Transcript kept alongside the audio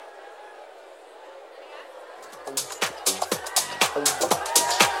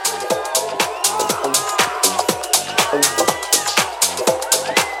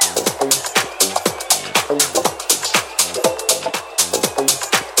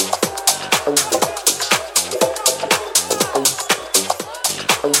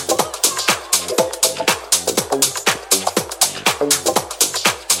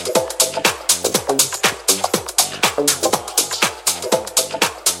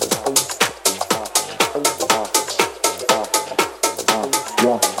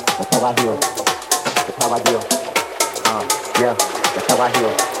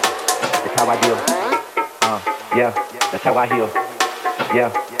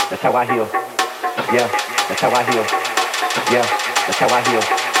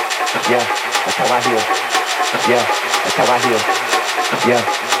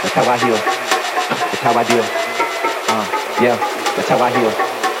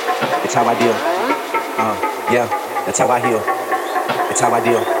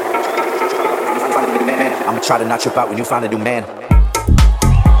Try to not trip out when you find a new man.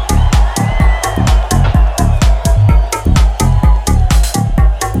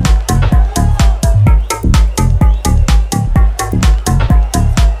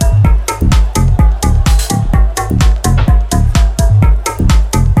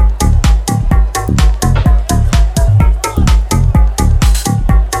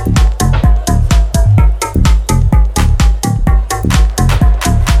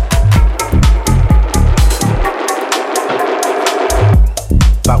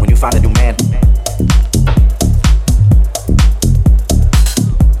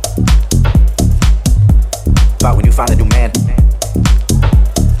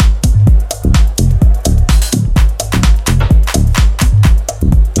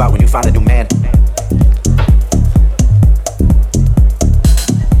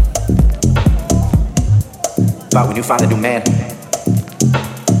 When you find a new man.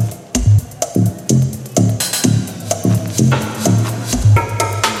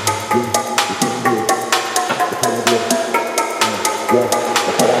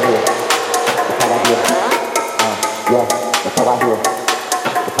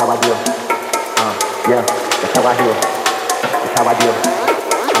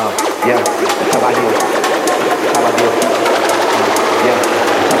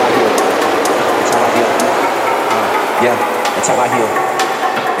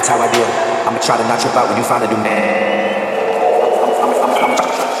 Try to not trip out when you find a new man.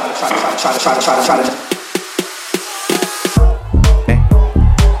 Try to.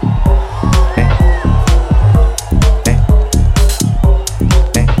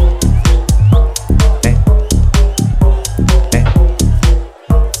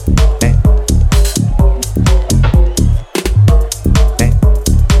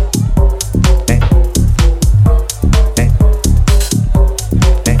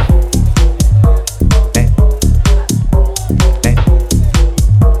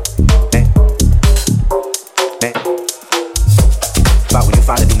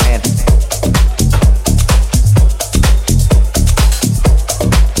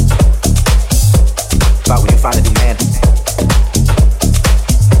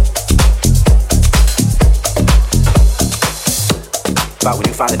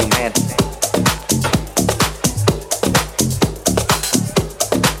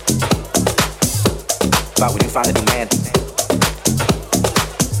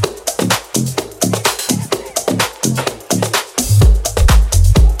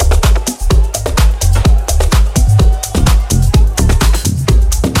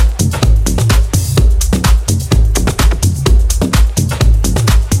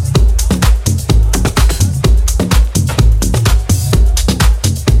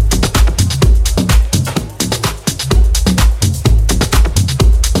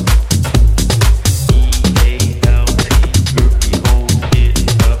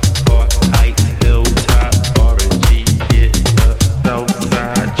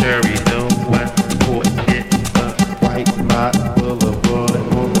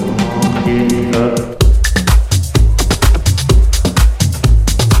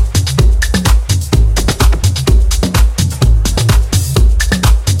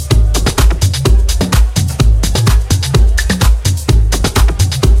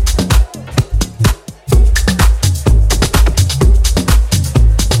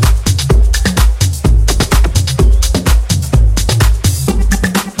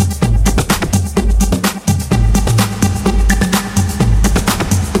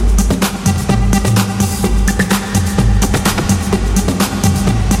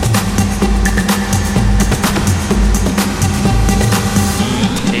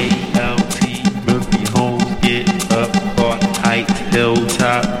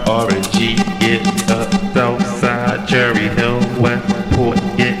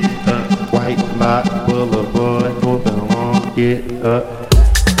 up.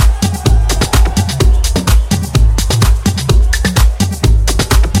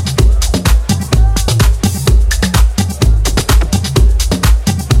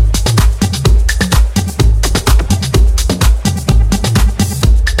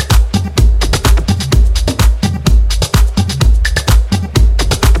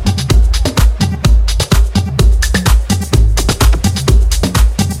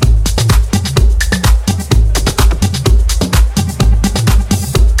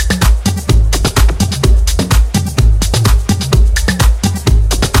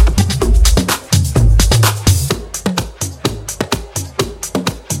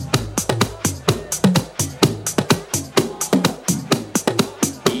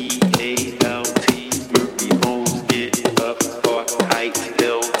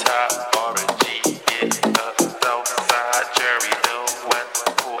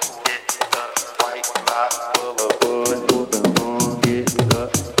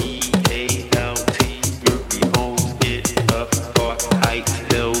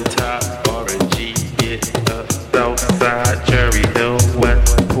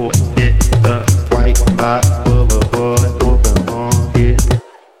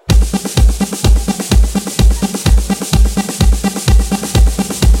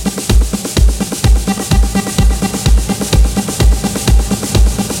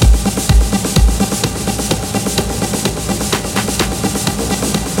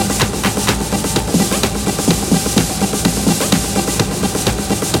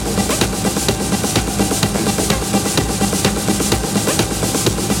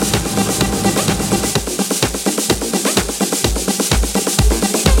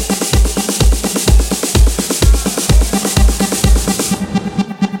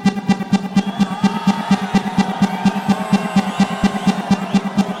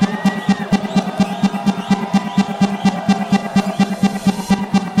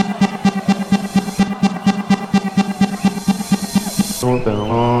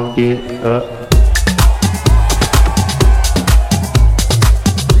 Get up.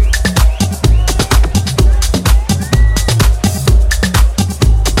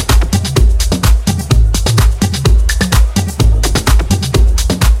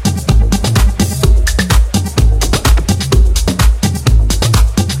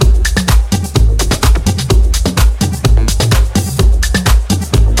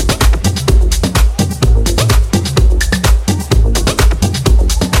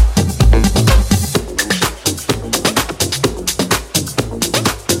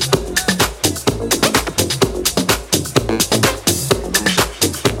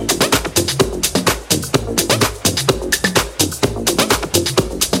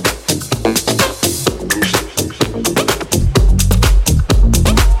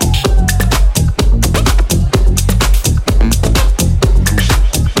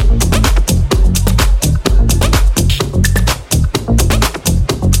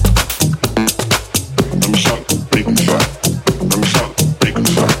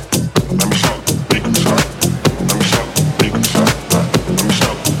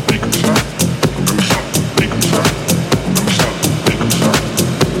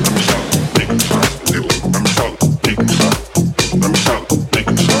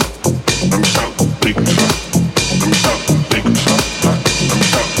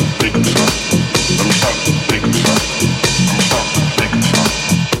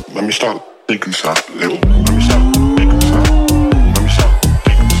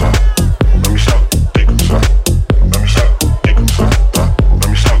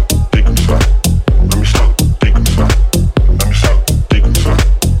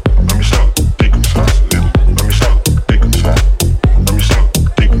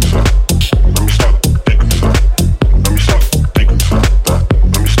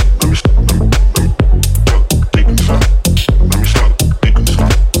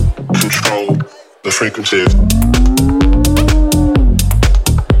 Frequencies. The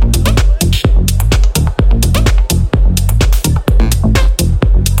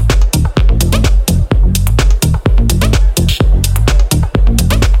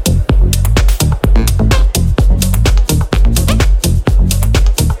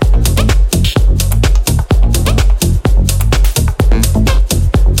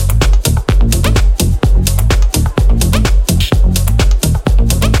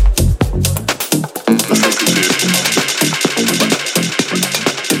frequency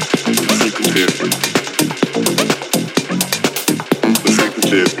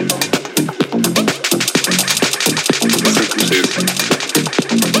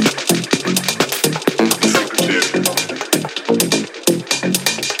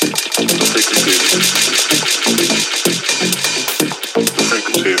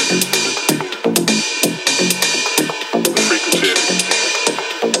Crazy.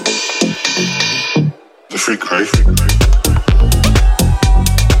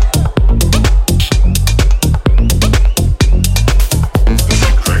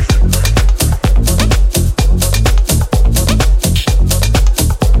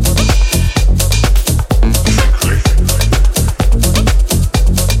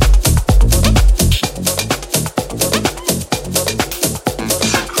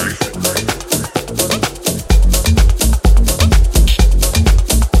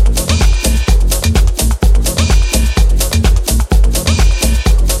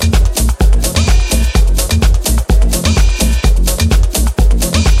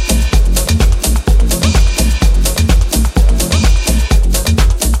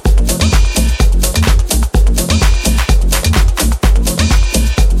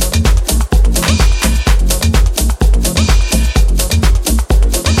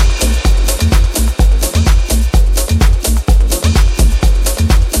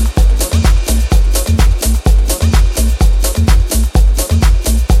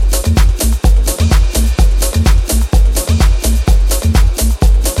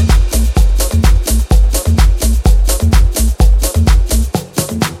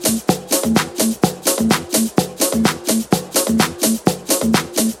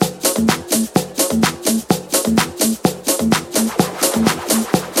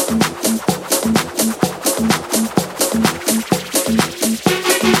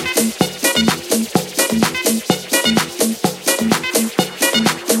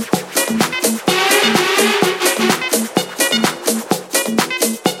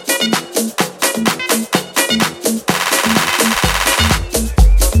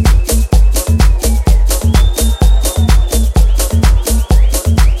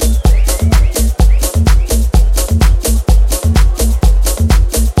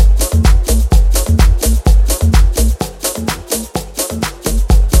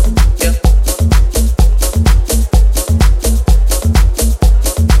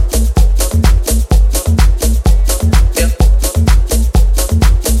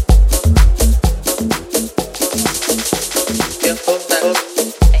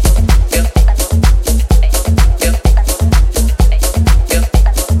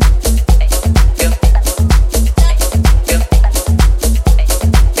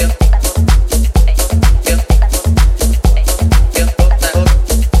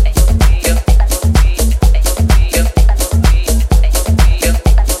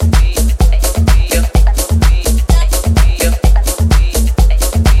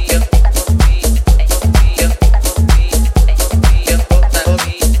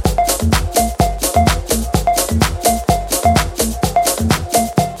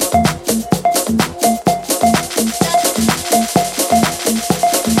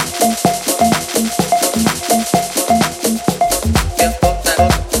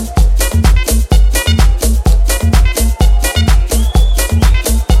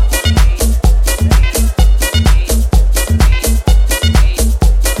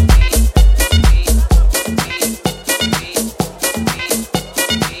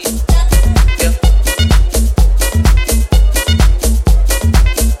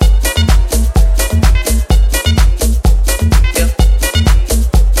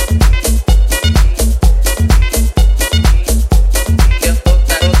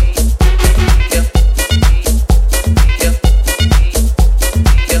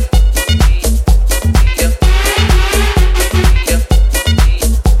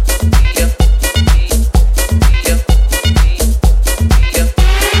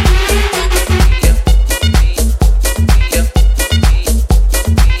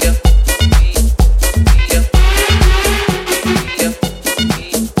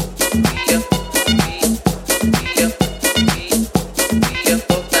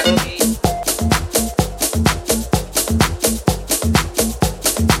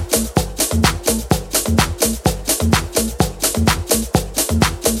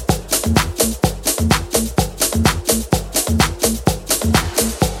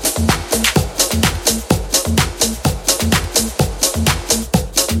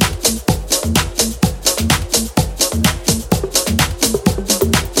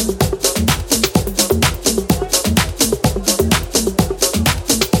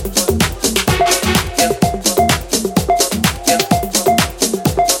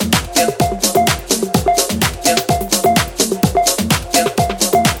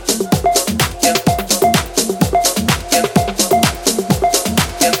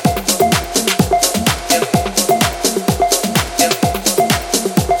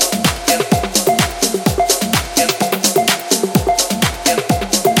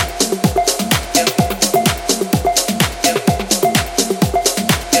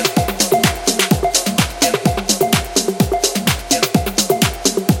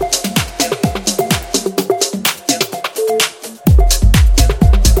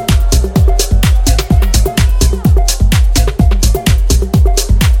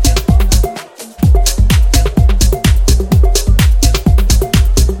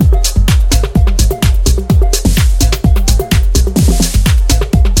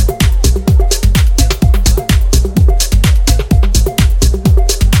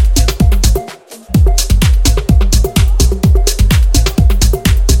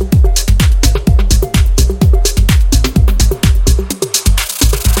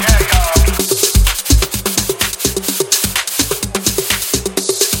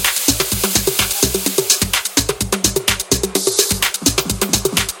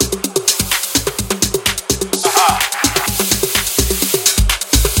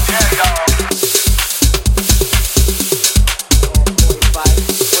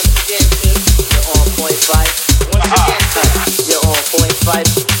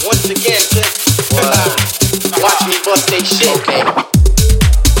 they shit. Okay.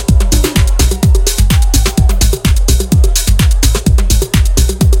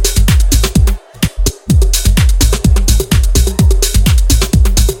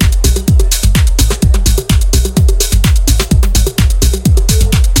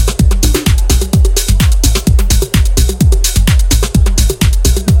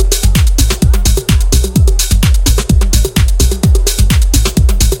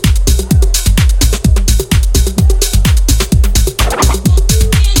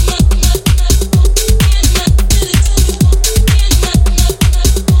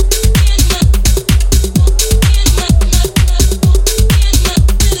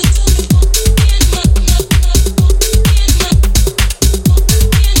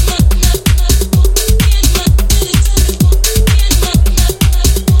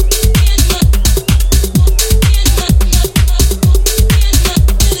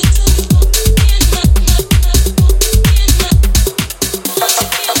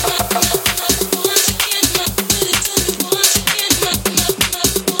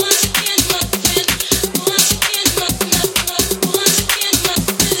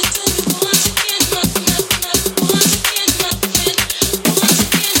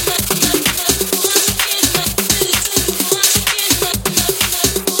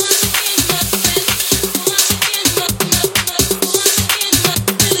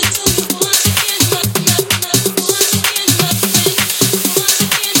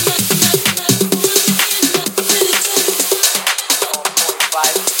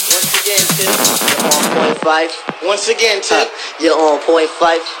 Once again, tip, you're on point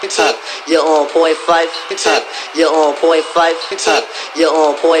five, tip, you're on point five, tip, you're on point five, tip, you're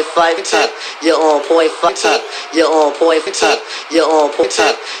on point five, tip, you're on point five, tip, you're on point tip, you're on point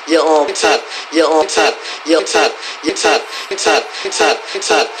tip, you're on tip, you're on tip, you're tip, you tip, you tip, you tip, you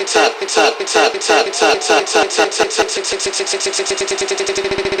tip, you tip, you tip, you tip, you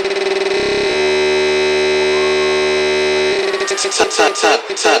tip,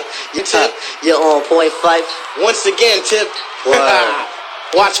 you tip, you tip, you're on point five. Once again, tip.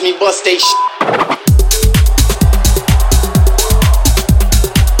 Watch me bust they shit.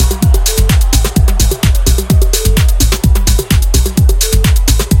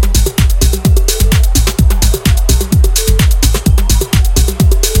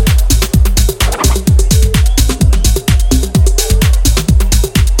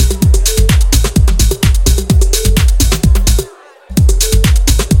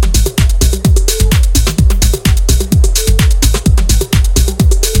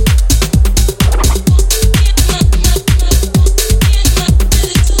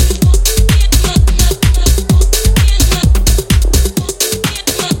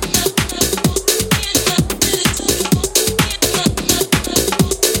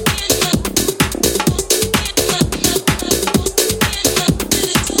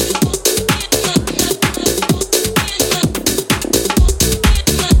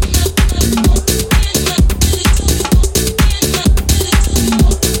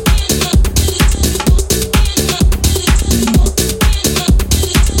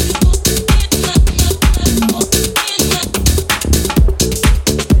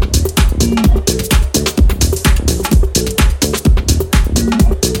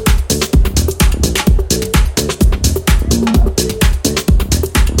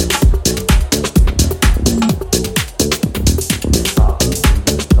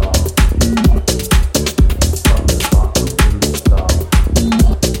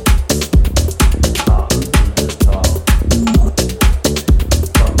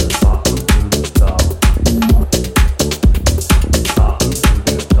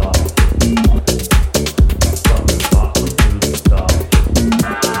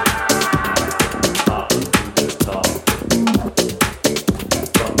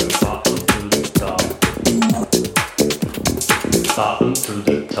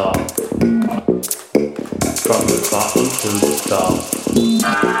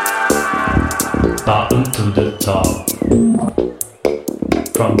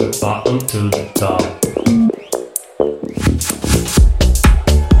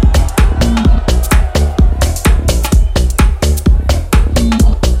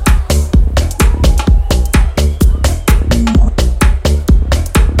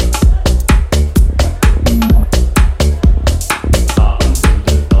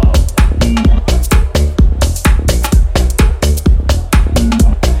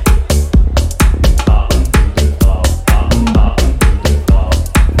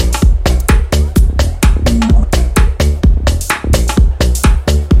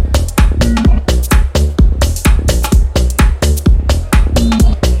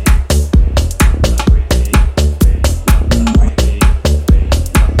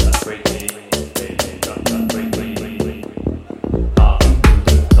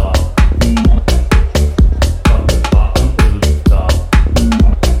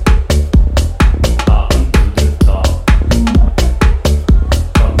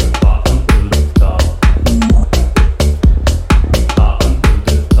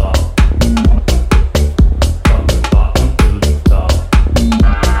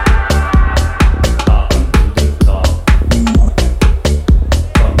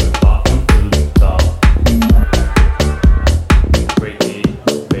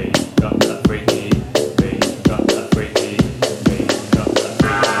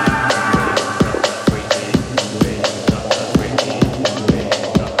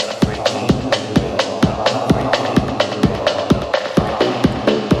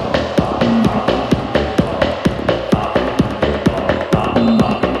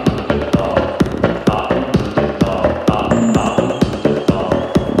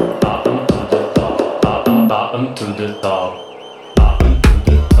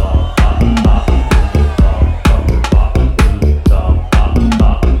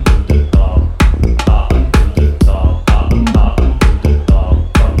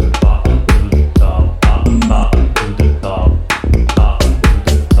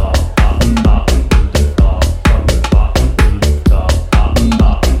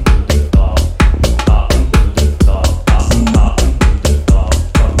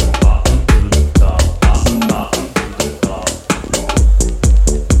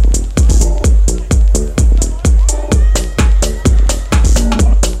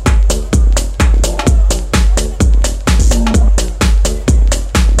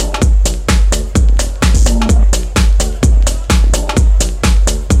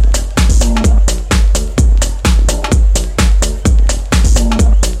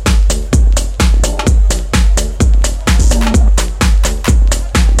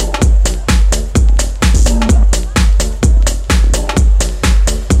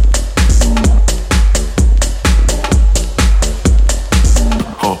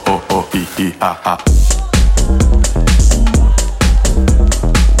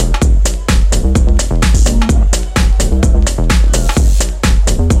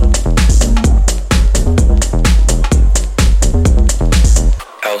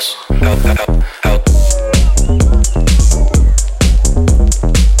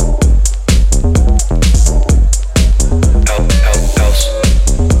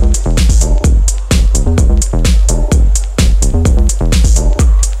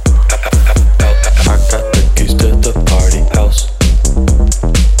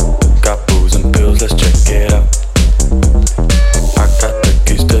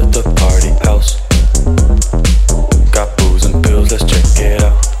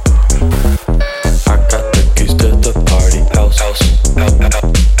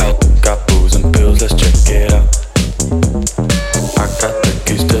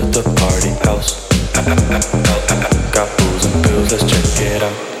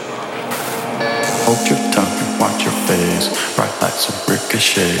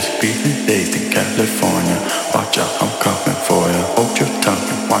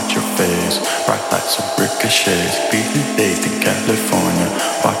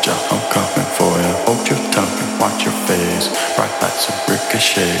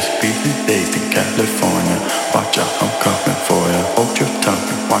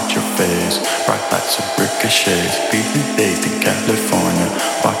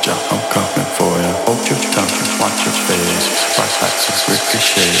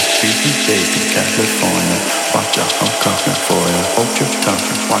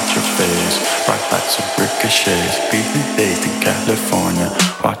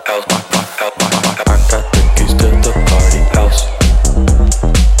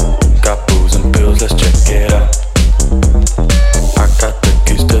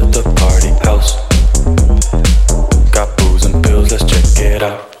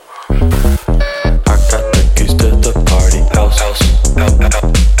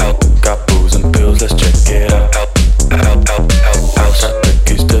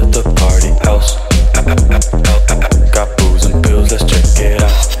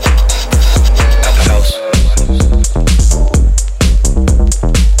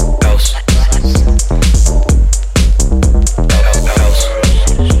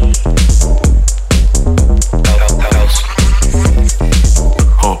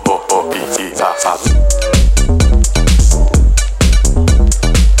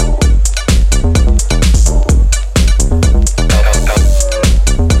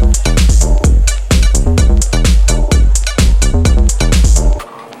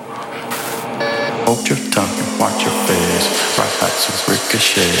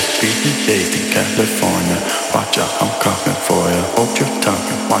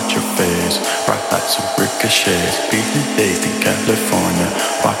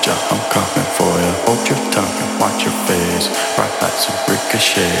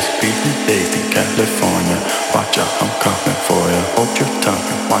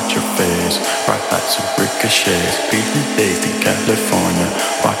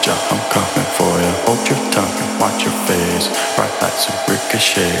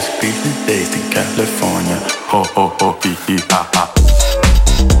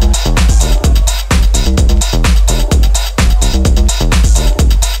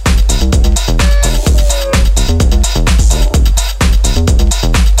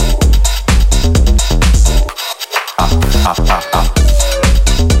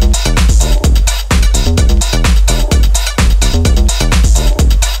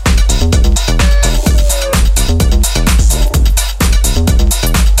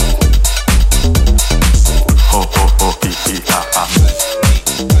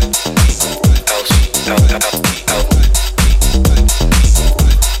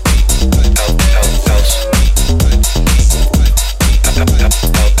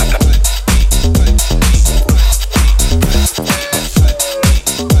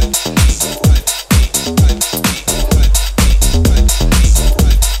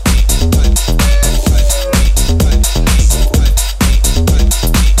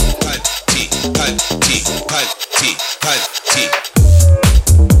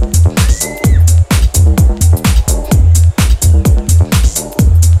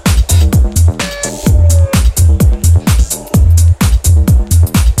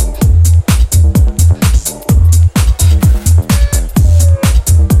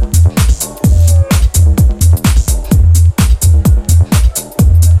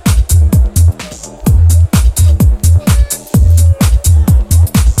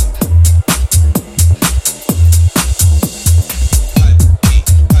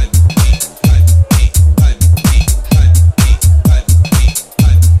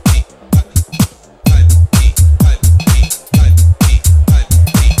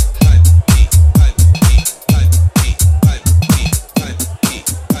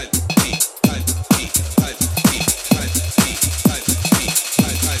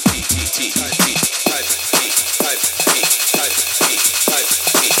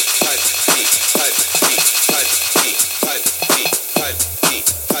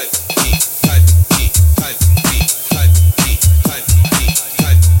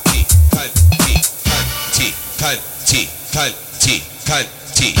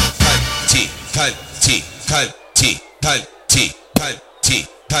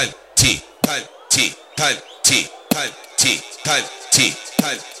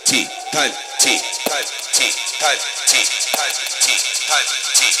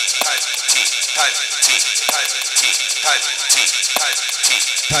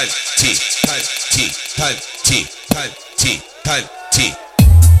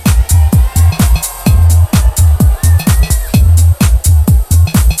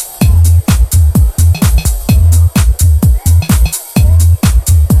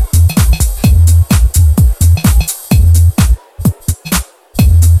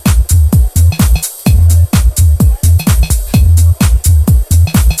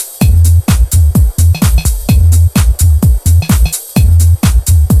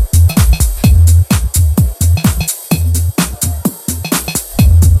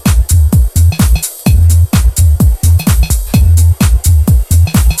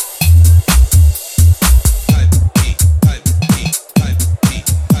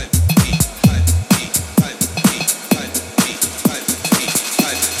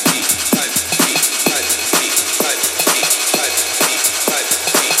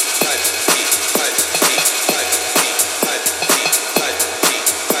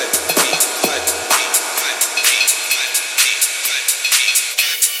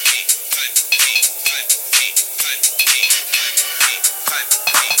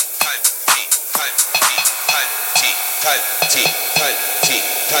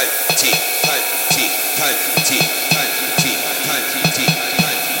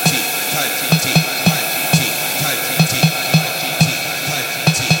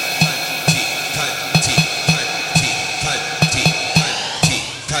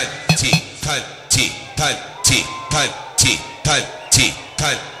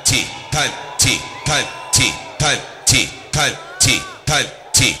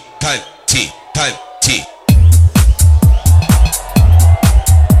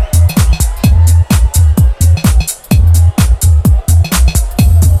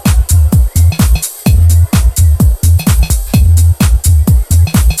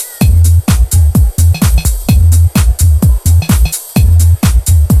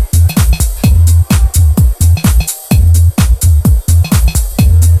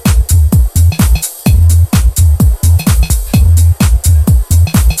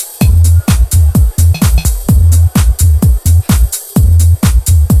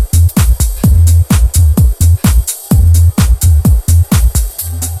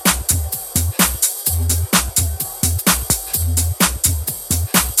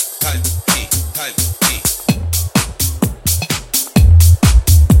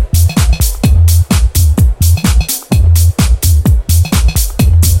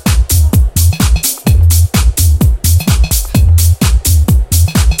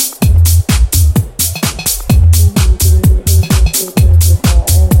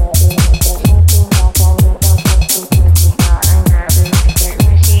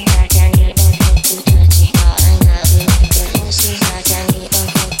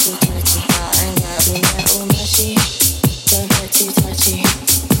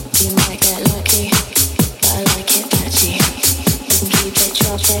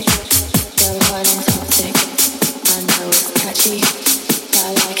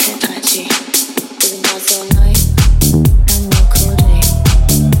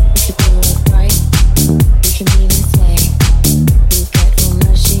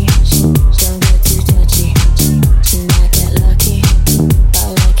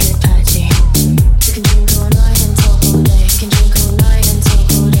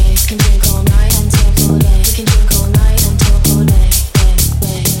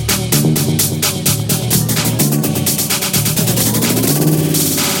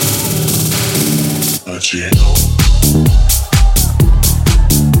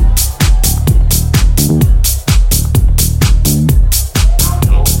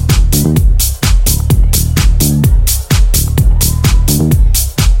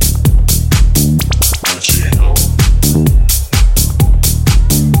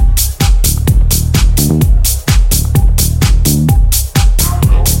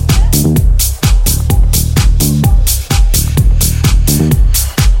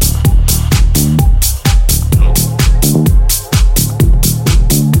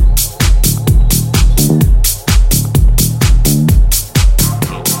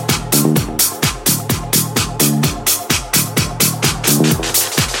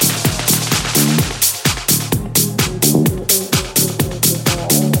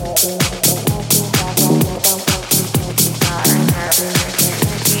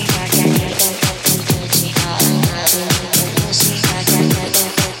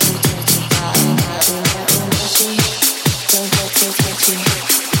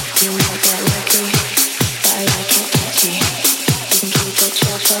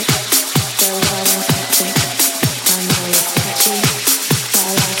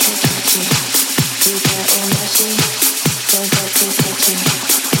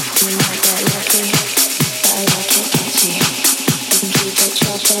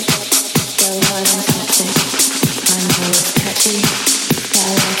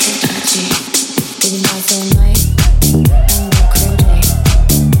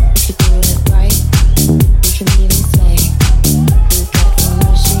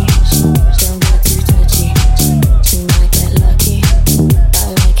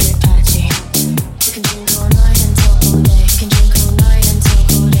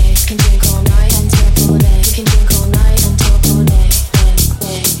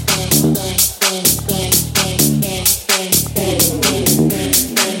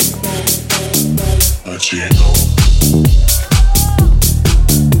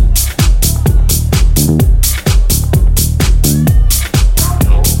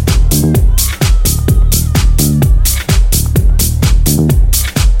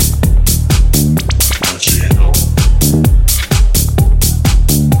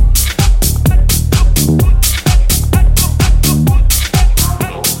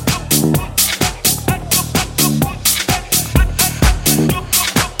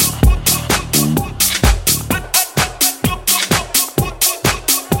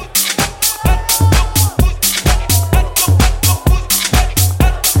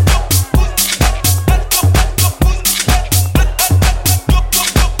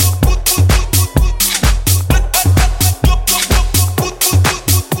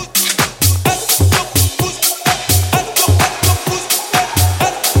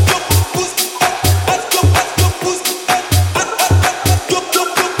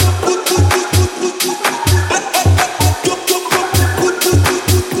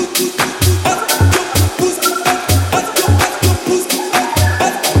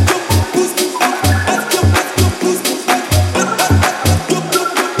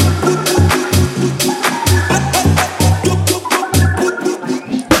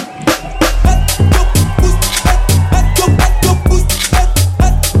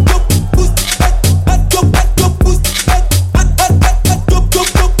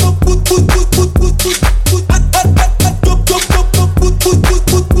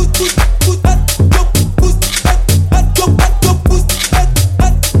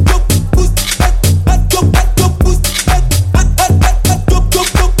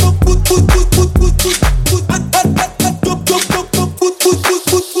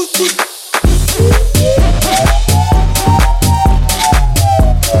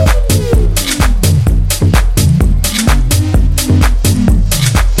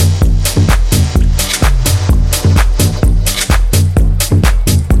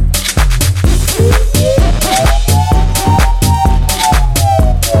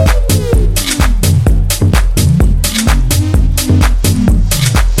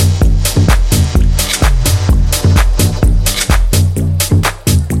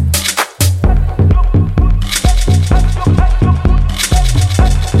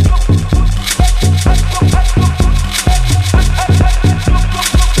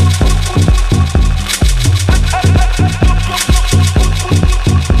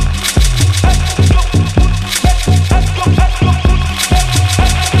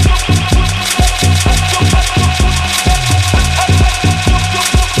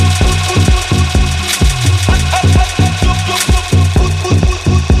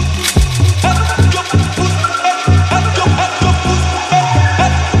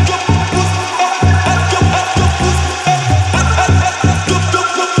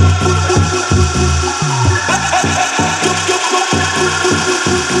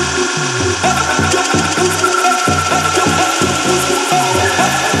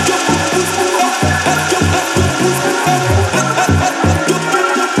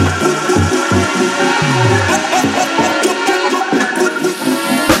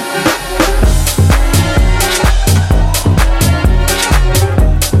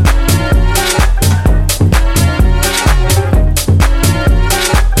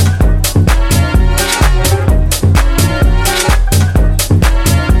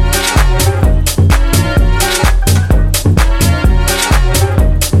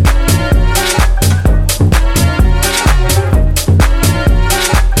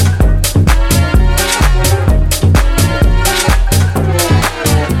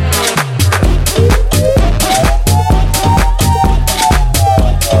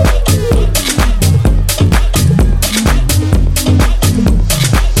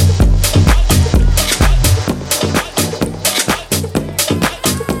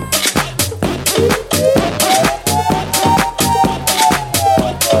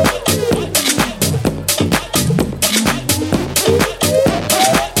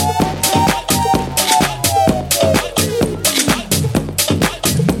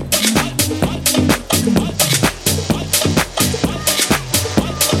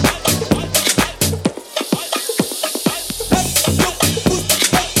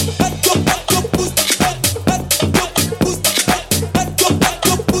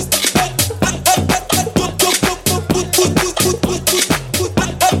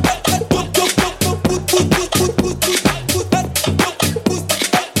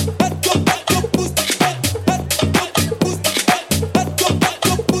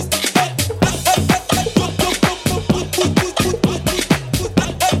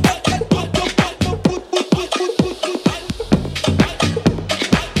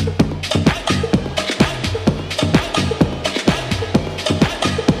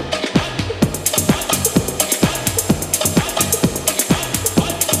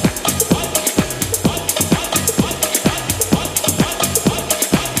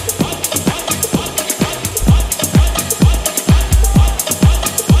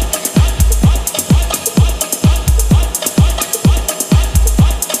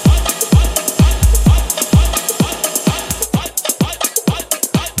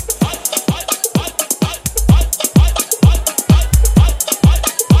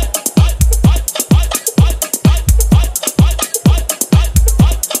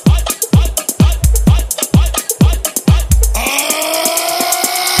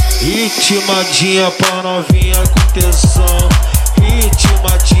 Ritmadinha pra novinha com tesão.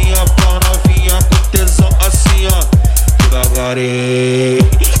 Ritmadinha pra novinha com tesão. Assim ó, devagarinho,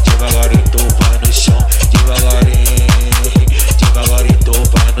 devagarinho tu vai no chão. Devagarinho, devagarinho tu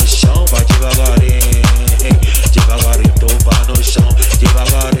vai no chão. Vai devagarinho, devagarinho tu vai no chão.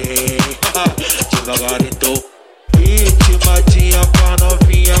 Devagarinho, devagarinho tu. Ritmadinha pra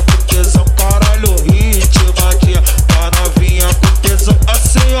novinha com tesão. Caralho, ritmadinha pra novinha com tesão.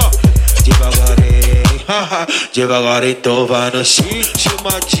 Assim ó, devagarinho, devagarinho tu vai no chão.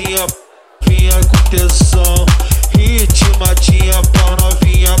 Ritmadinha vinha com tesão. Ritmadinha pra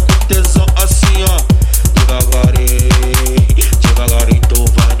novinha com tesão. Assim ó, devagarinho, devagarinho tu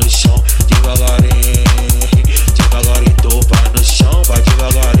vai no chão. Devagarinho, devagarinho tu vai no chão. Vai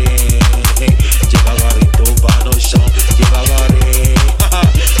devagarinho, devagarinho tu vai no chão. Devagarinho,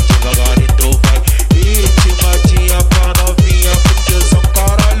 devagarinho tu vai. Ritmadinha pra novinha com tesão.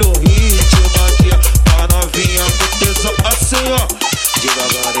 Caralho, ritmadinha pra novinha com tesão. Assim ó,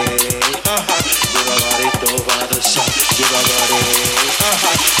 devagarinho, devagarinho tu vai no chão. Devagarinho,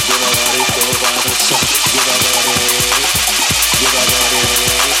 devagarinho tu vai no chão. Devagarinho,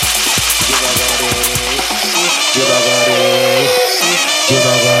 devagarinho, devagarinho,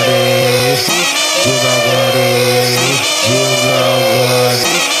 devagarinho, devagarinho, devagarinho, devagarinho, devagarinho,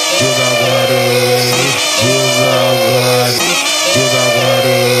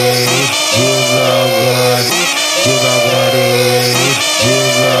 devagarinho, devagarinho, devagarinho, devagarinho,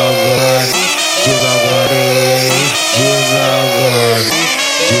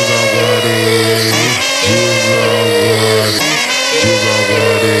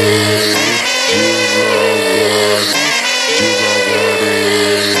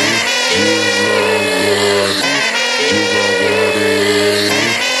 devagarinho, devagarinho,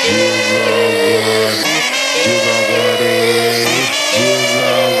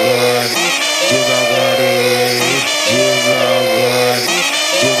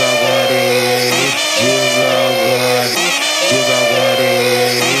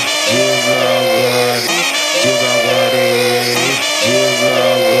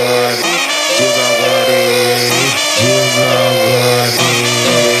 devagarinho,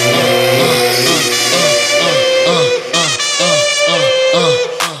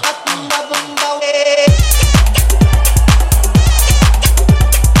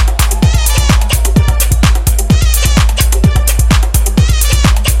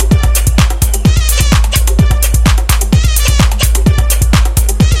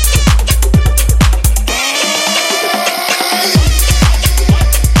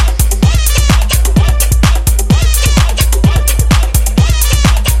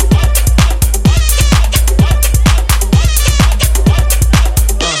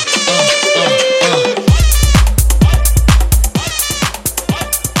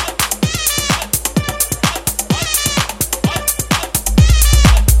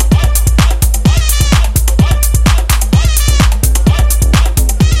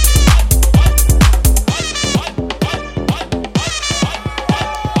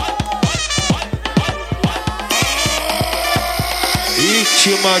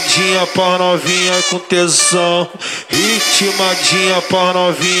 Ritmadinha pra novinha com tesão. Ritmadinha pra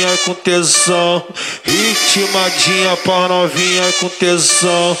novinha com tesão. Ritmadinha pra novinha com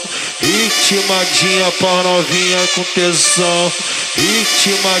tesão. Ritmadinha pra novinha com tesão.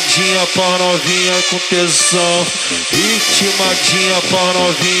 Ritmadinha pra novinha com tesão. Ritmadinha pra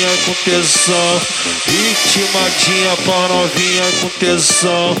novinha com tesão. Ritmadinha pra novinha com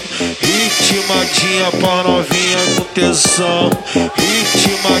tesão. Ritmadinha pra novinha com tesão. Ritmadinha pra novinha com tesão.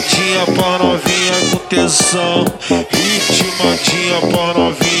 Ritmadinha pra novinha com tesão. Ritmadinha pra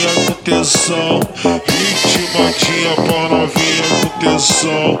novinha com tesão. Ritmadinha pra novinha com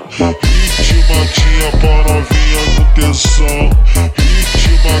tesão. Ritmadinha pra novinha com tesão.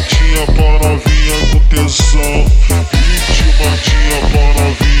 Ritmadinha pra novinha com tesão. Ritmadinha pra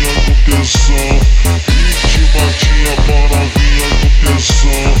novinha com tesão. Ritmadinha pra novinha com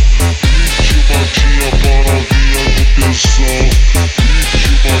tesão. Ritmadinha pra novinha com tesão.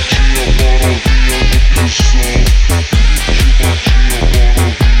 Ritmadinha pra novinha com tesão.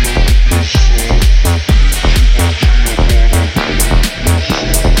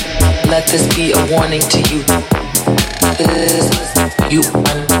 Let this be a warning to you. You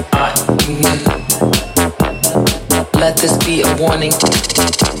and I. Let this be a warning to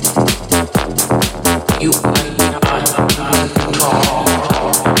you and I.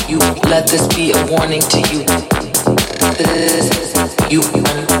 You. Let this be a warning to you. You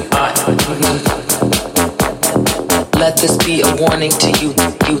and I. Let this be a warning to you.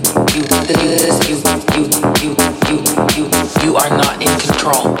 You are not in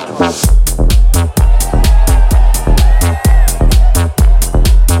control.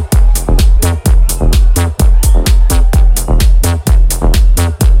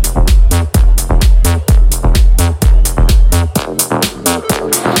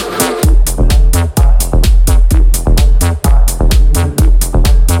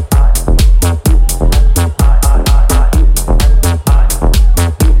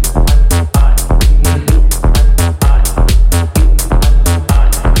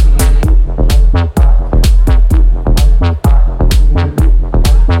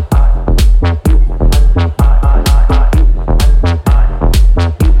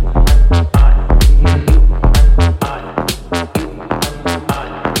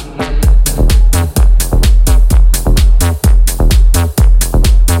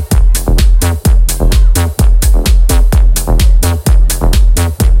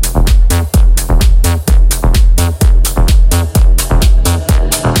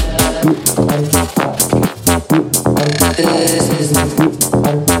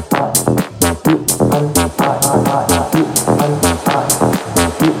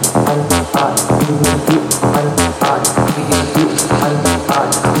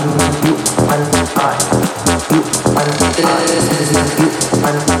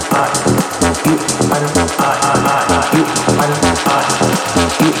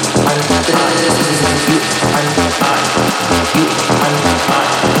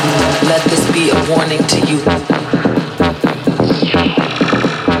 Let this be a warning to you.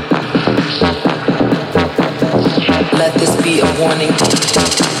 Let this be a warning to you.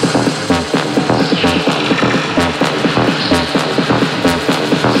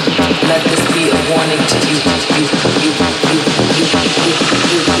 Let this be a warning to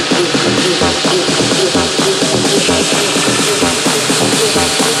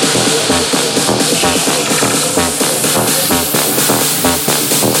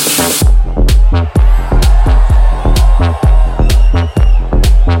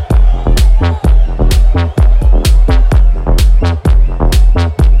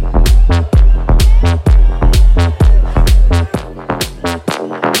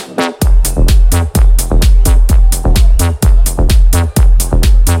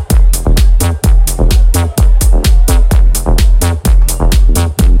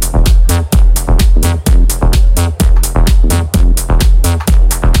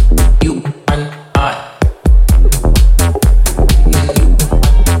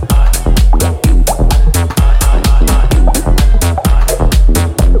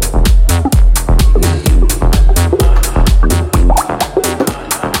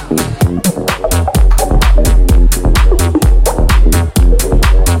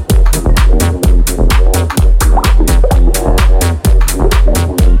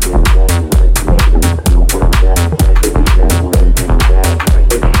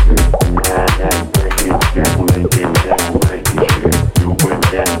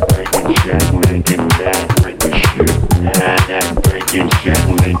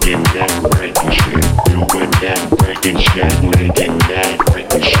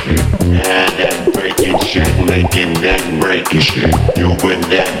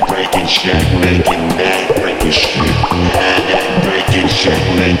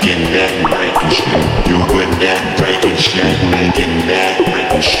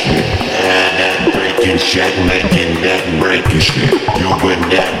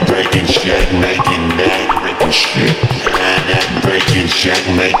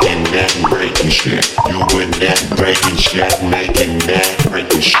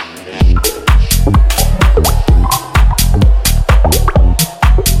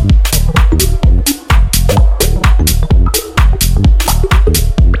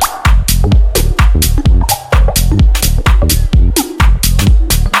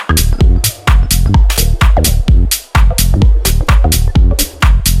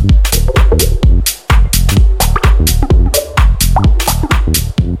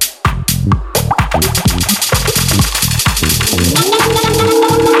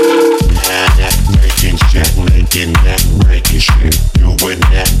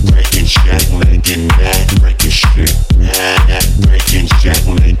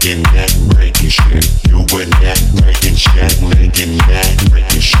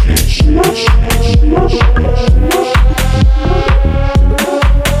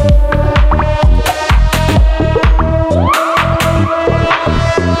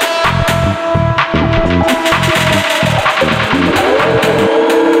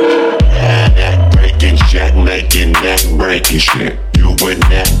breaking shit. You with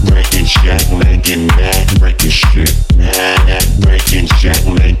that breaking shack, making that breaking shit. That breaking shack,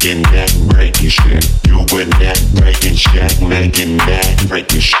 making that breaking shit. You in that breaking shack, making that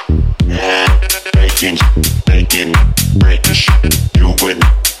breaking shit. Breaking, making breaking shit. You in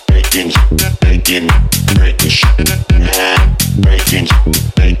breaking, making breaking shit. Breaking,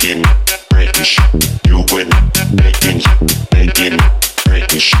 making breaking shit. You in breaking, making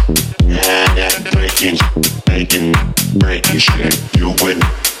breaking shit. That breaking, making breaking shit. You in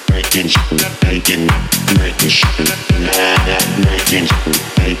breaking, making breaking shit. That breaking,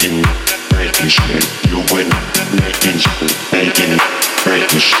 making breaking shit. You in breaking, making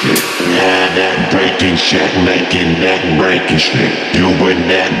breaking shit. That breaking shack, making that breaking shit. You in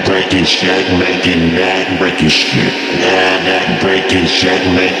that breaking shack, making that breaking shit. That breaking shack,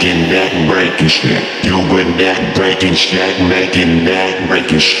 making that breaking shit. You in that breaking shack, making that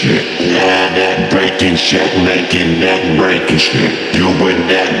breaking shit. That breaking shack, making that breaking shit. You in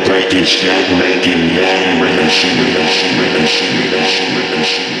that breaking shack, making that breaking shit.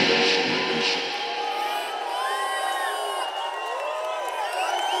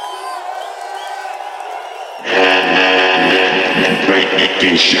 Breaking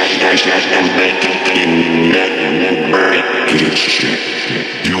shit, making that breaking shit. You win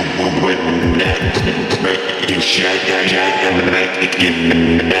that breaking shit,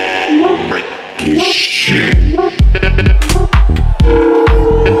 making that breaking shit.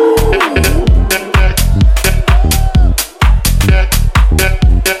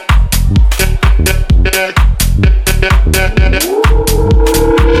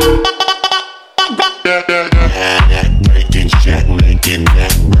 Making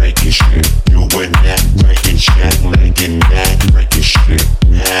that breaking shit. You in that breaking shack, making that breaking shit.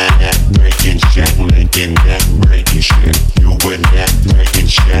 That breaking shack, making that breaking shit. You in that breaking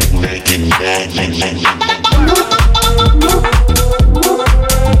shack, making that.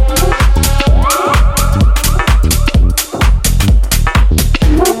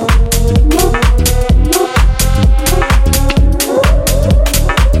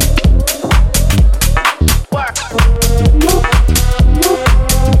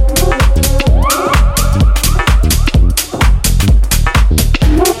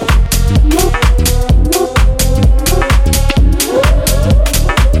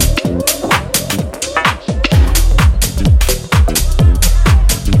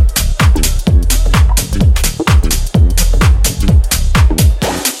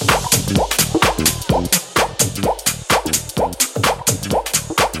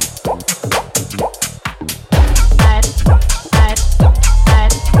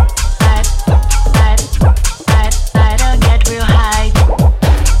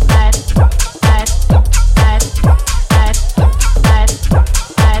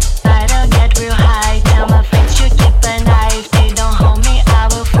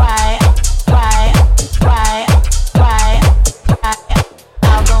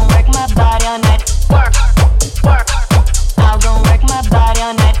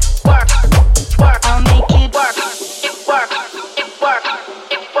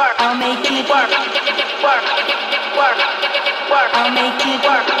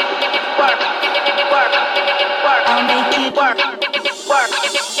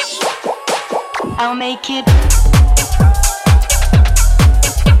 I'll make it.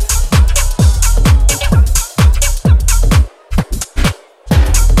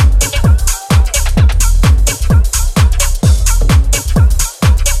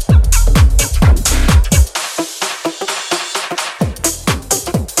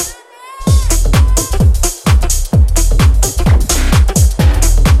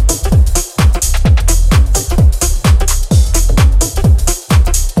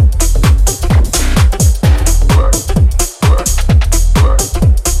 Work.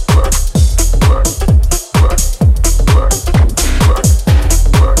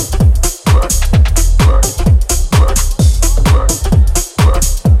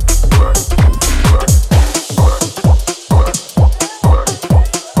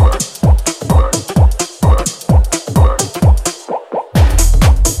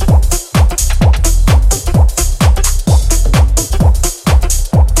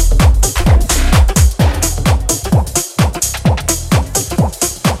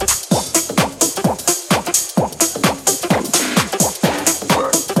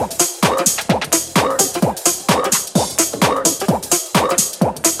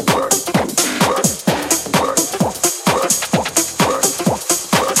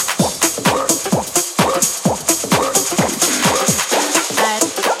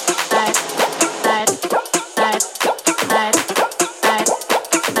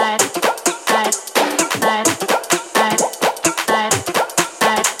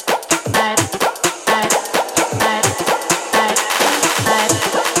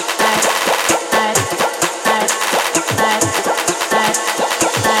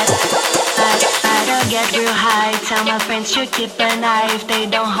 get real high. Tell my friends to keep a knife. They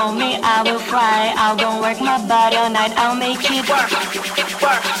don't hold me, I will fly. I'll go work my body all night. I'll make it work, work,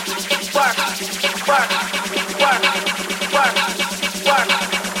 work, work, work, work, work, work,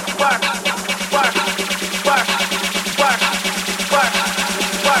 work, work, work, work,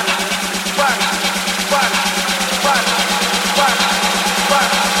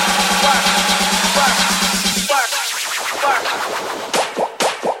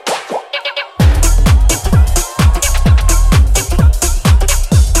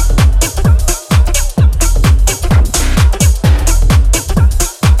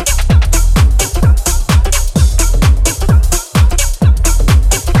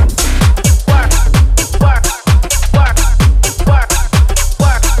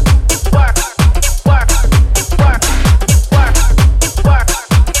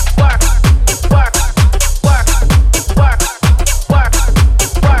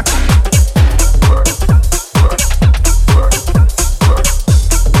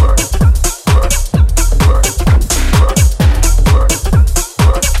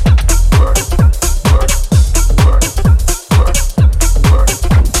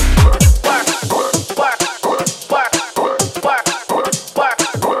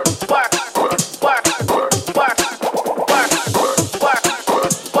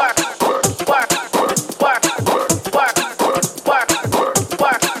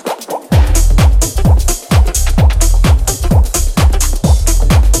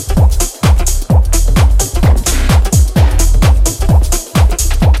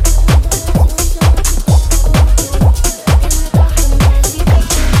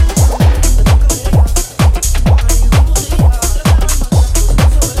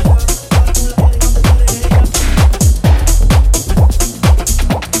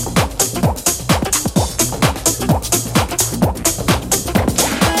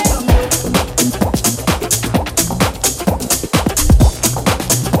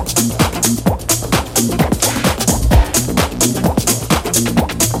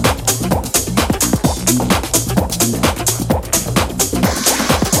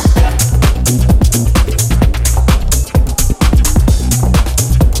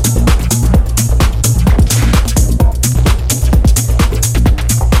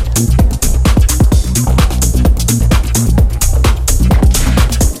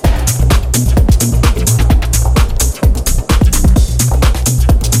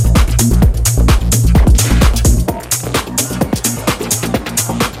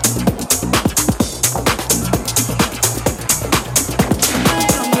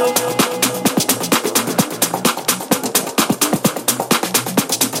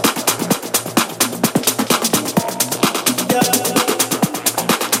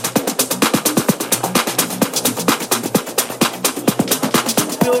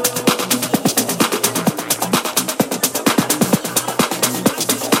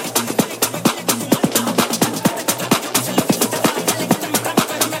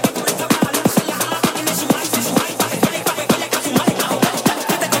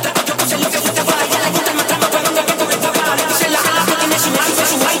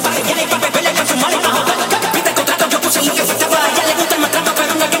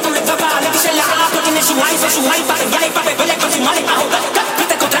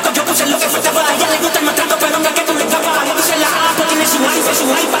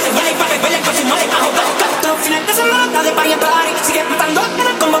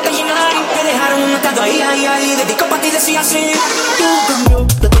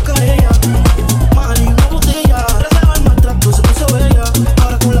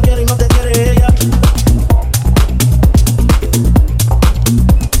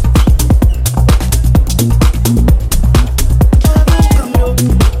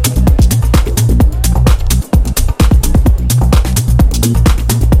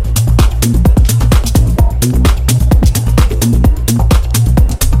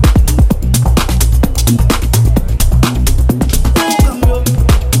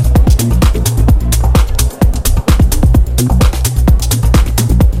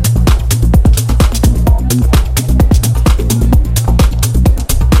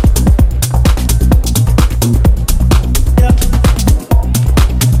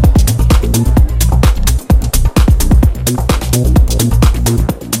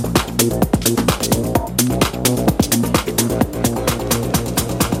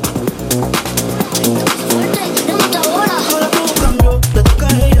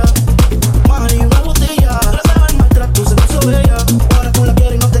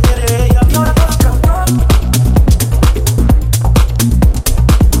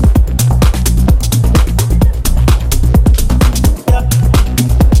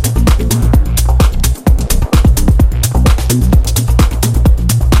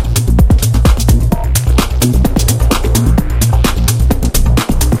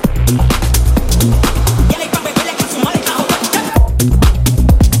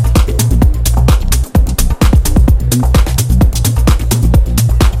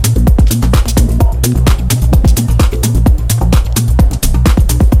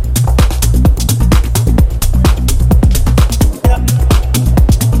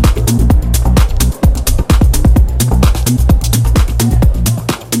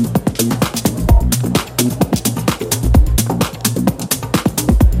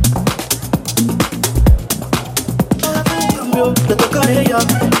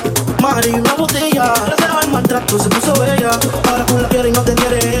 maltrato se puso ella. Ahora tú la quieres y no te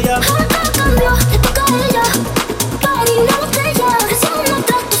quiere ella. Cambio, le toca a ella. Caer una botella. Recién un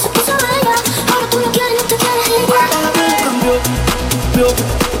maltrato se puso ella. Ahora tú la quieres y no te quiere ella. Cambio,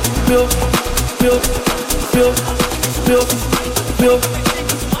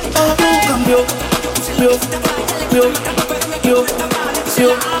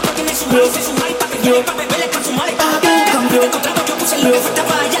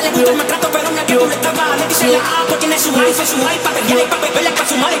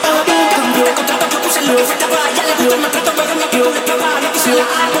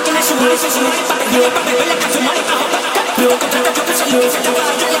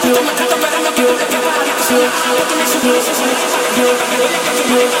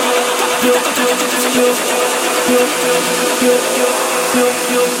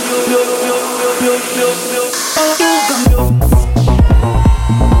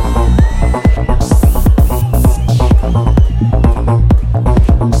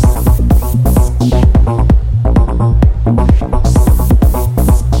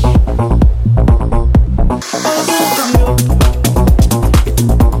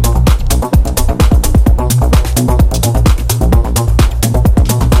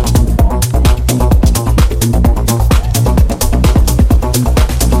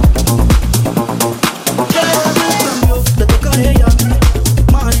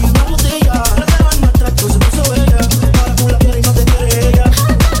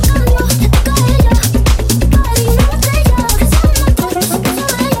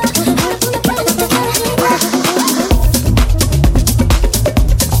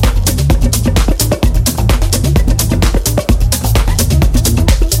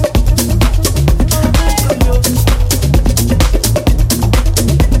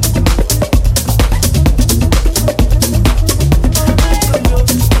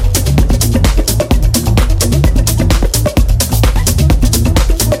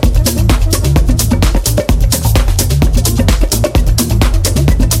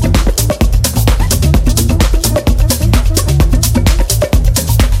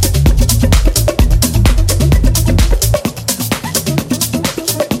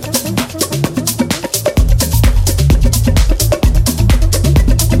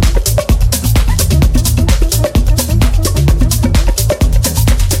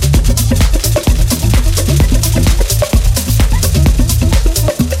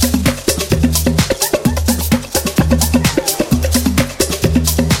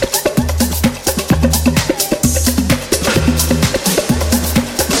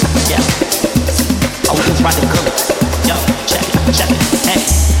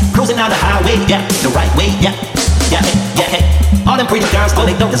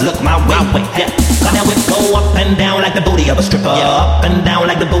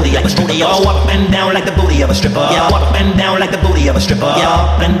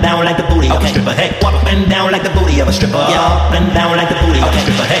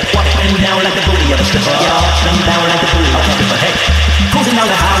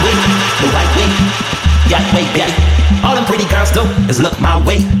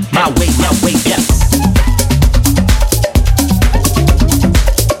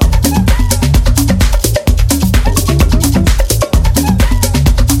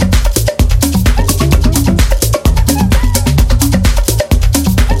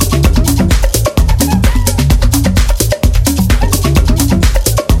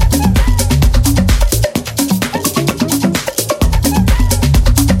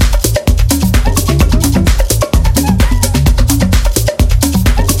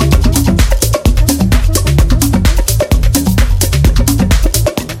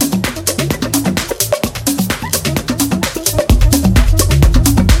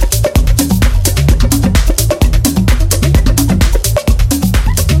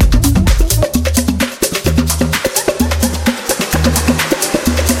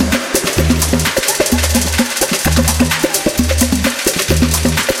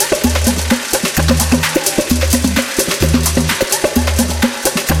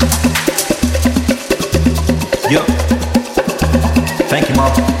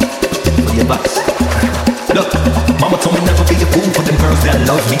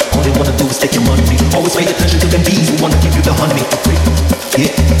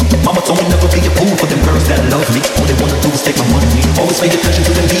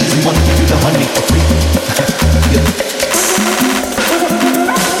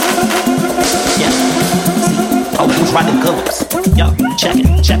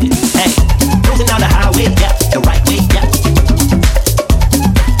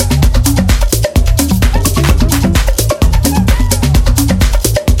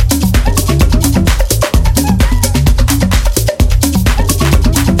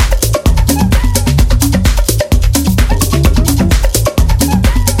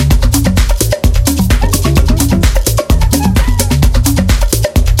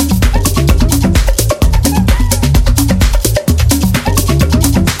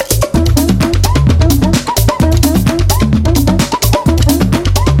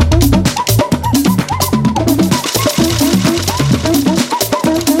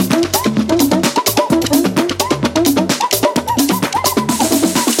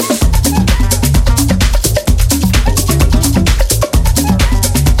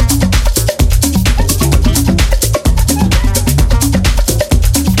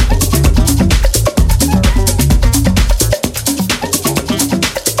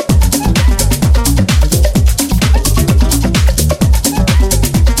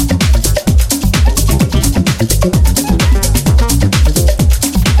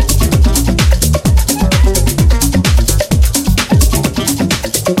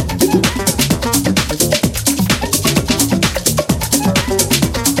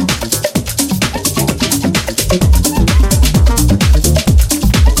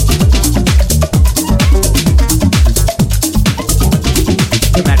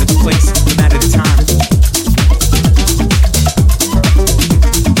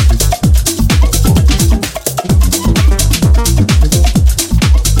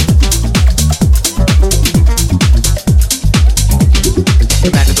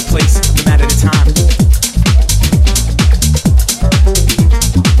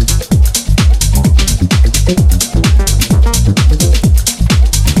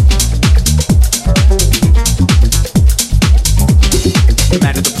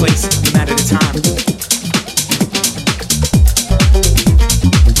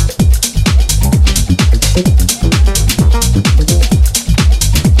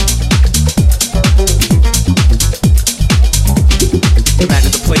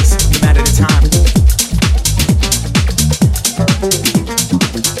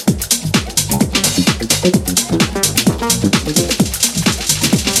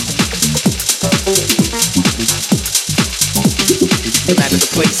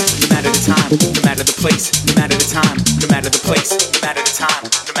 place, no matter the time, no matter the place, no matter the time, no matter the place, no matter the time,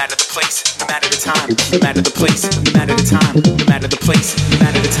 no matter the place, no matter the time, no matter the place, no matter the time, no matter the place, no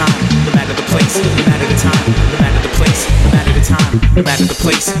matter the time, no matter the place, no matter the time, no matter the place, no matter the time, no matter the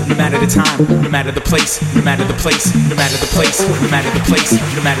place, no matter the time, no matter the place, no matter the place, no matter the place, no matter the place, no matter the place,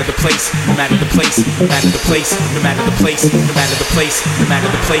 no matter the place, no matter the place, no matter the place, no matter the place, no matter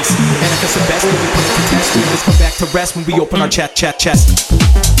the place. Manifest the best when we put it to test. We always come back to rest when we open our chest.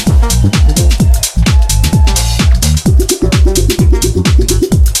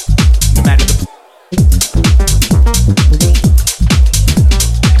 No matter the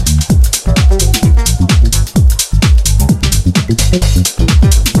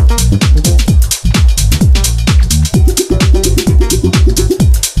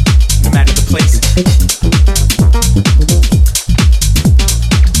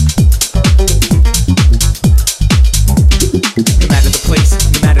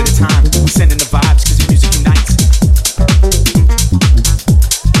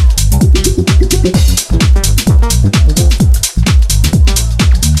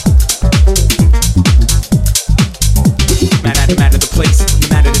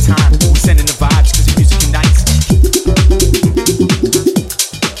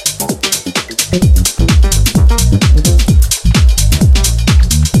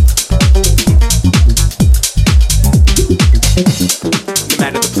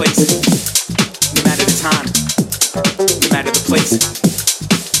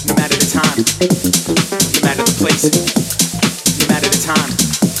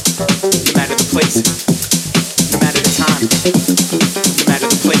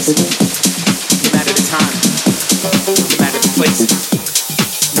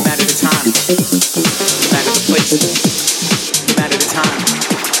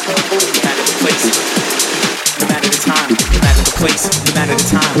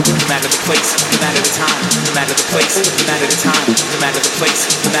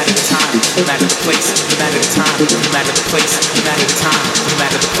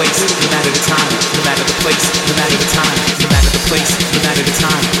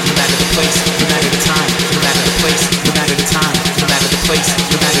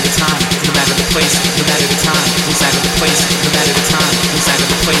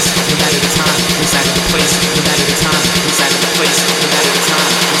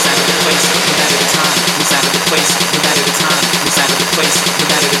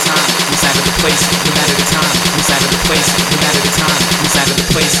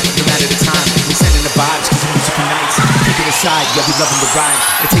yeah, we loving the rhyme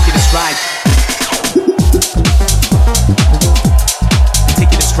and taking a stride.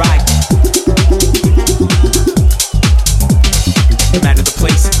 Taking a stride. No matter the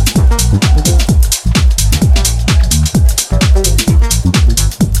place.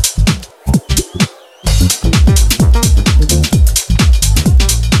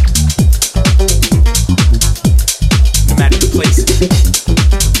 No matter the place.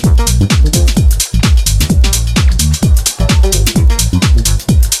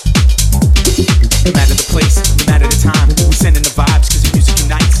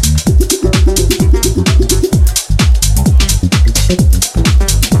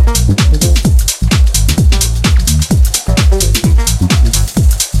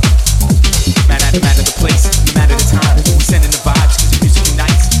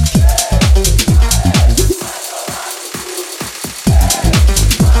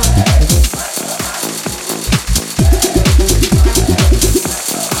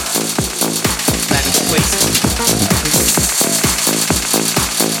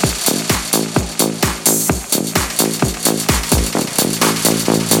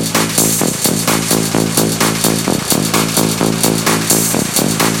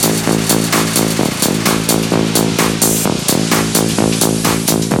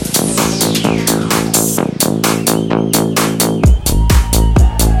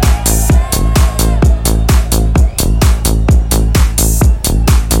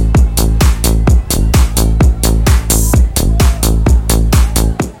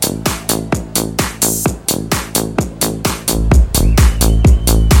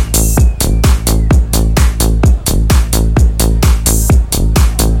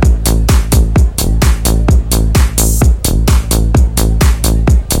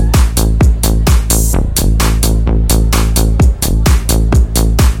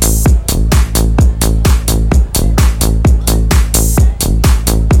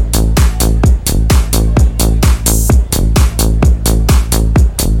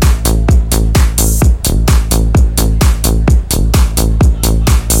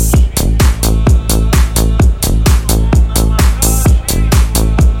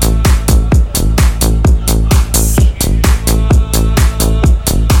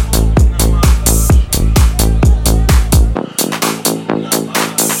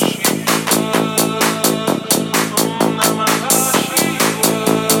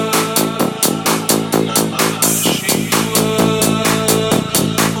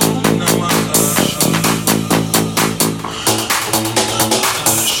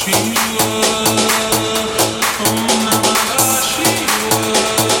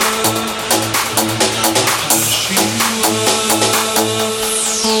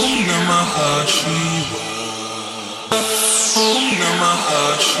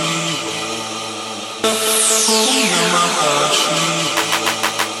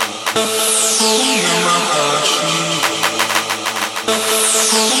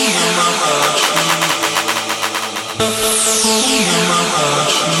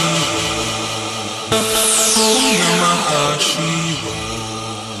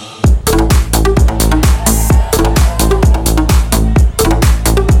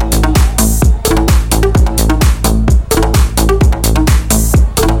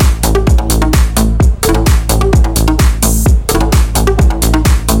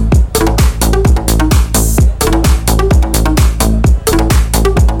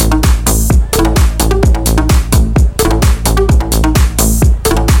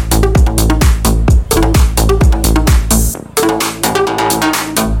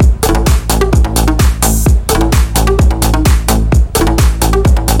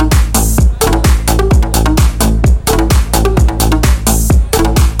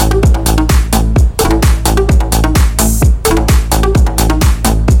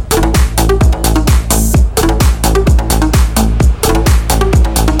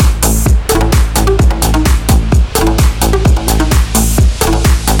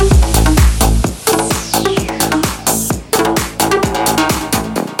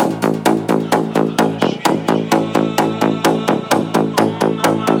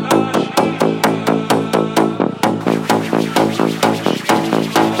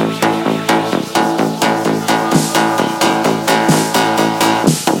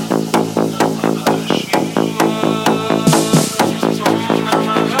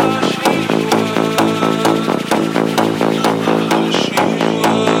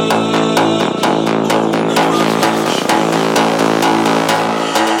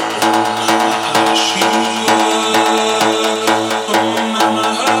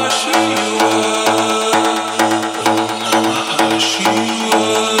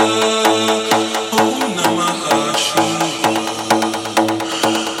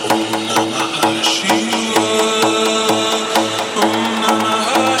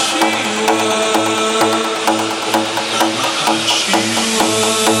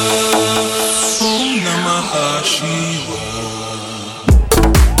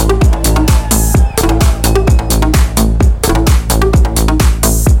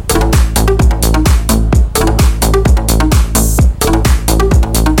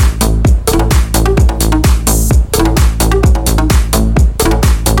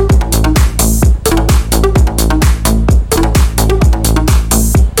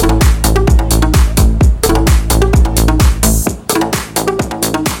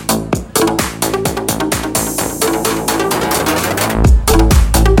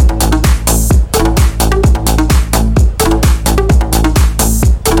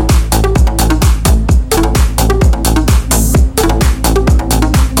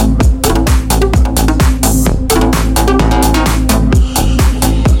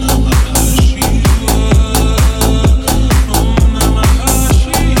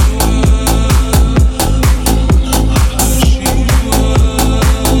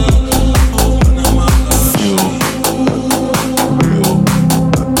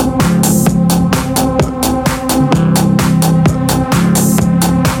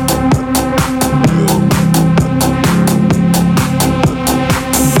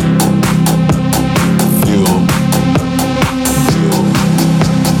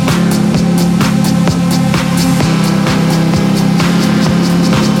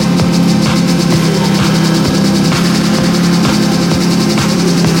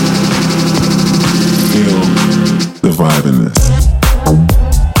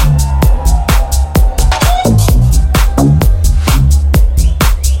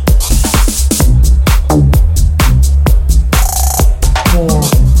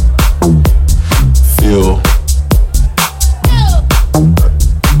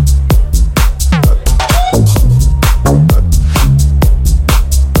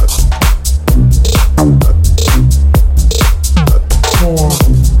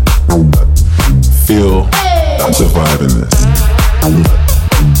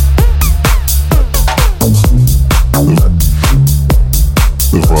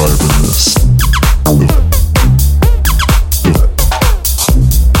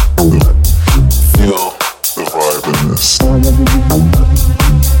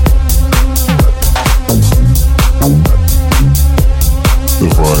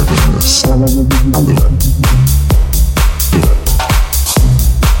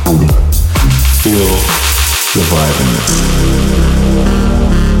 Feel the vibe in this.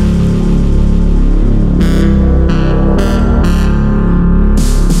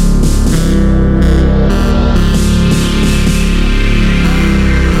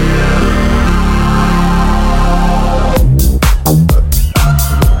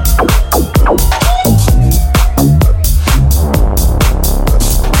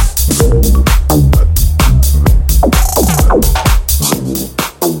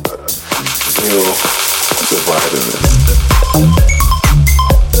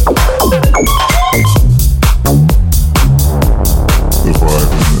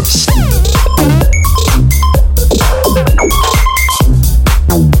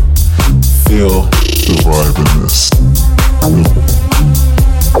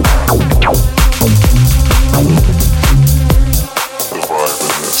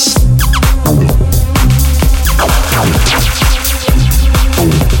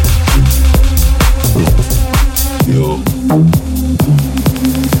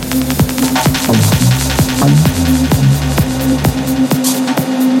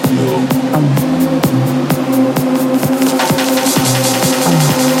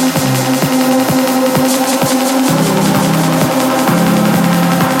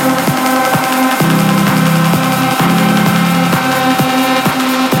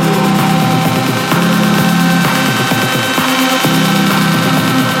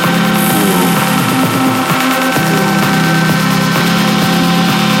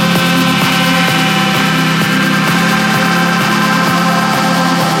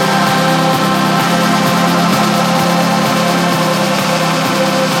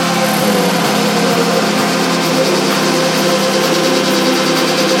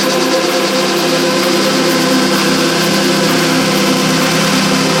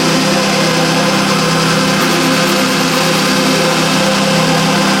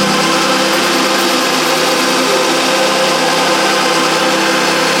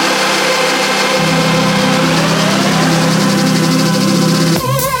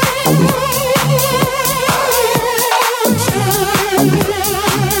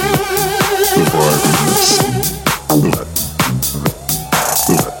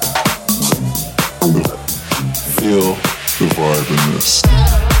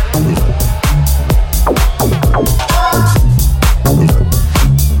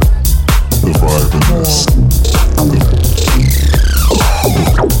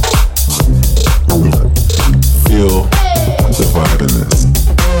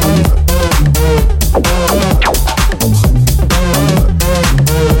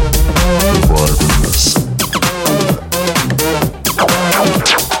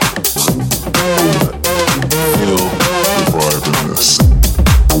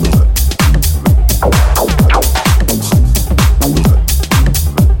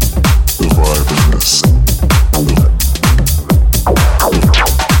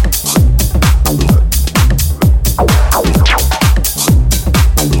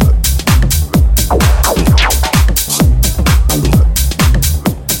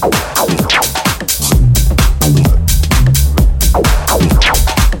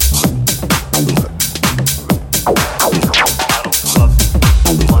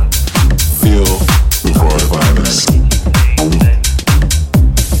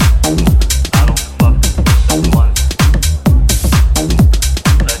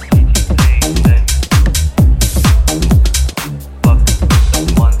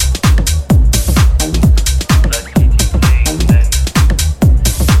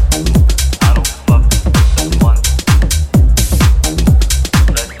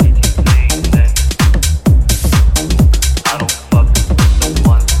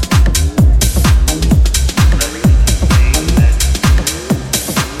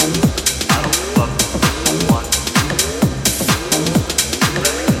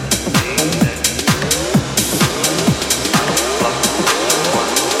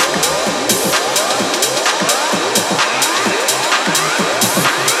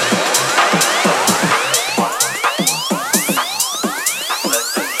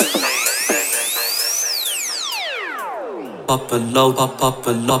 up and low, up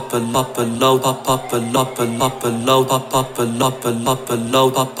and up and up and low, up and up and up and low, up and up and up and low,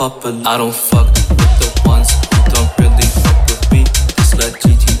 up and. I don't fuck with the ones who don't really fuck with me. Just like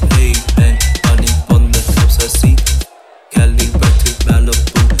GTA and money on the cups I see. Cali back to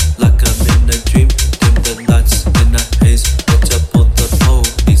Malibu like I'm in a dream. Dim the lights in a haze, watch up on the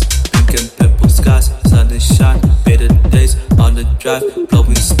police. Pink and purple skies, sun is shine, better days on the drive,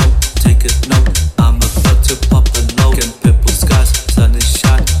 blowing smoke. Take a note, I'm about to pop a load. Pink and purple skies, sun is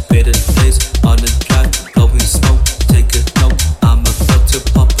shine, better days on the drive, blowing smoke. Take a note, I'm about to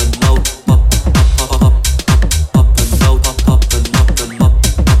pop a load. Pop, pop, pop, pop, pop, pop a load. Pop, pop and up and up,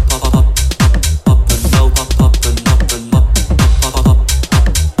 pop, pop, pop, pop a load. Pop, pop and up and up, pop, pop,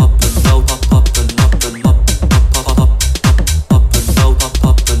 pop a load. Pop, pop and up and up, pop, pop, pop a load. Pop,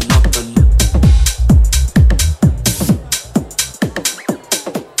 pop and up and up.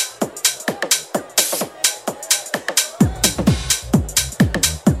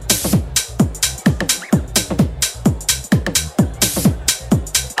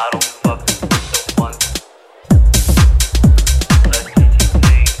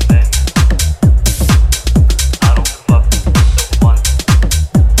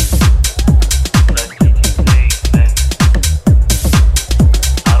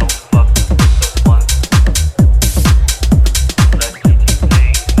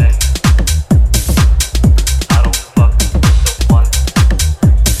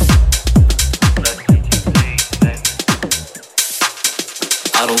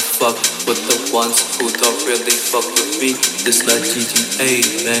 I don't fuck with the ones who don't really fuck with me. It's like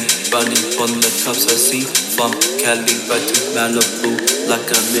GTA, man, running from the cops I see. From Cali right to Malibu, like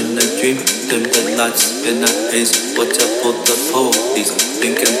I'm in a dream. Dim the lights in the haze, watch out for the police.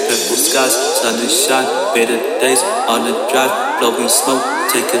 Pink and purple skies, sun and shine, better days on the drive, blowing smoke,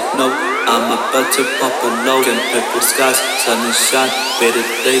 take a note. I'm about to pop a load. In purple skies, sun and shine, better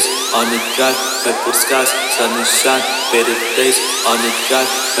days on the drive, purple skies, sun and shine, better days on the drive,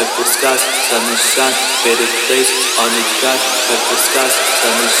 purple skies, sun and shine, better days on the drive, purple skies,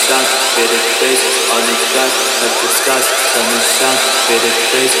 sun and shine, better days on the drive, purple skies, sun and shine, better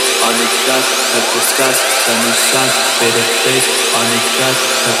days on the drive, purple skies, sun and shine, better days on the drive,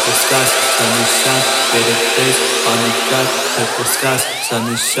 purple skies, sun and shine, better days on the drive, purple skies, sun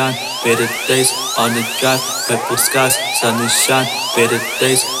and shine, better days on the drive, purple skies, sun and shine, better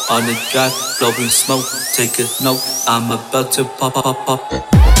days on the drive, blowing smoke, take a note, I'm about to pop, pop,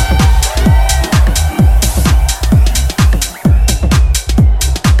 pop.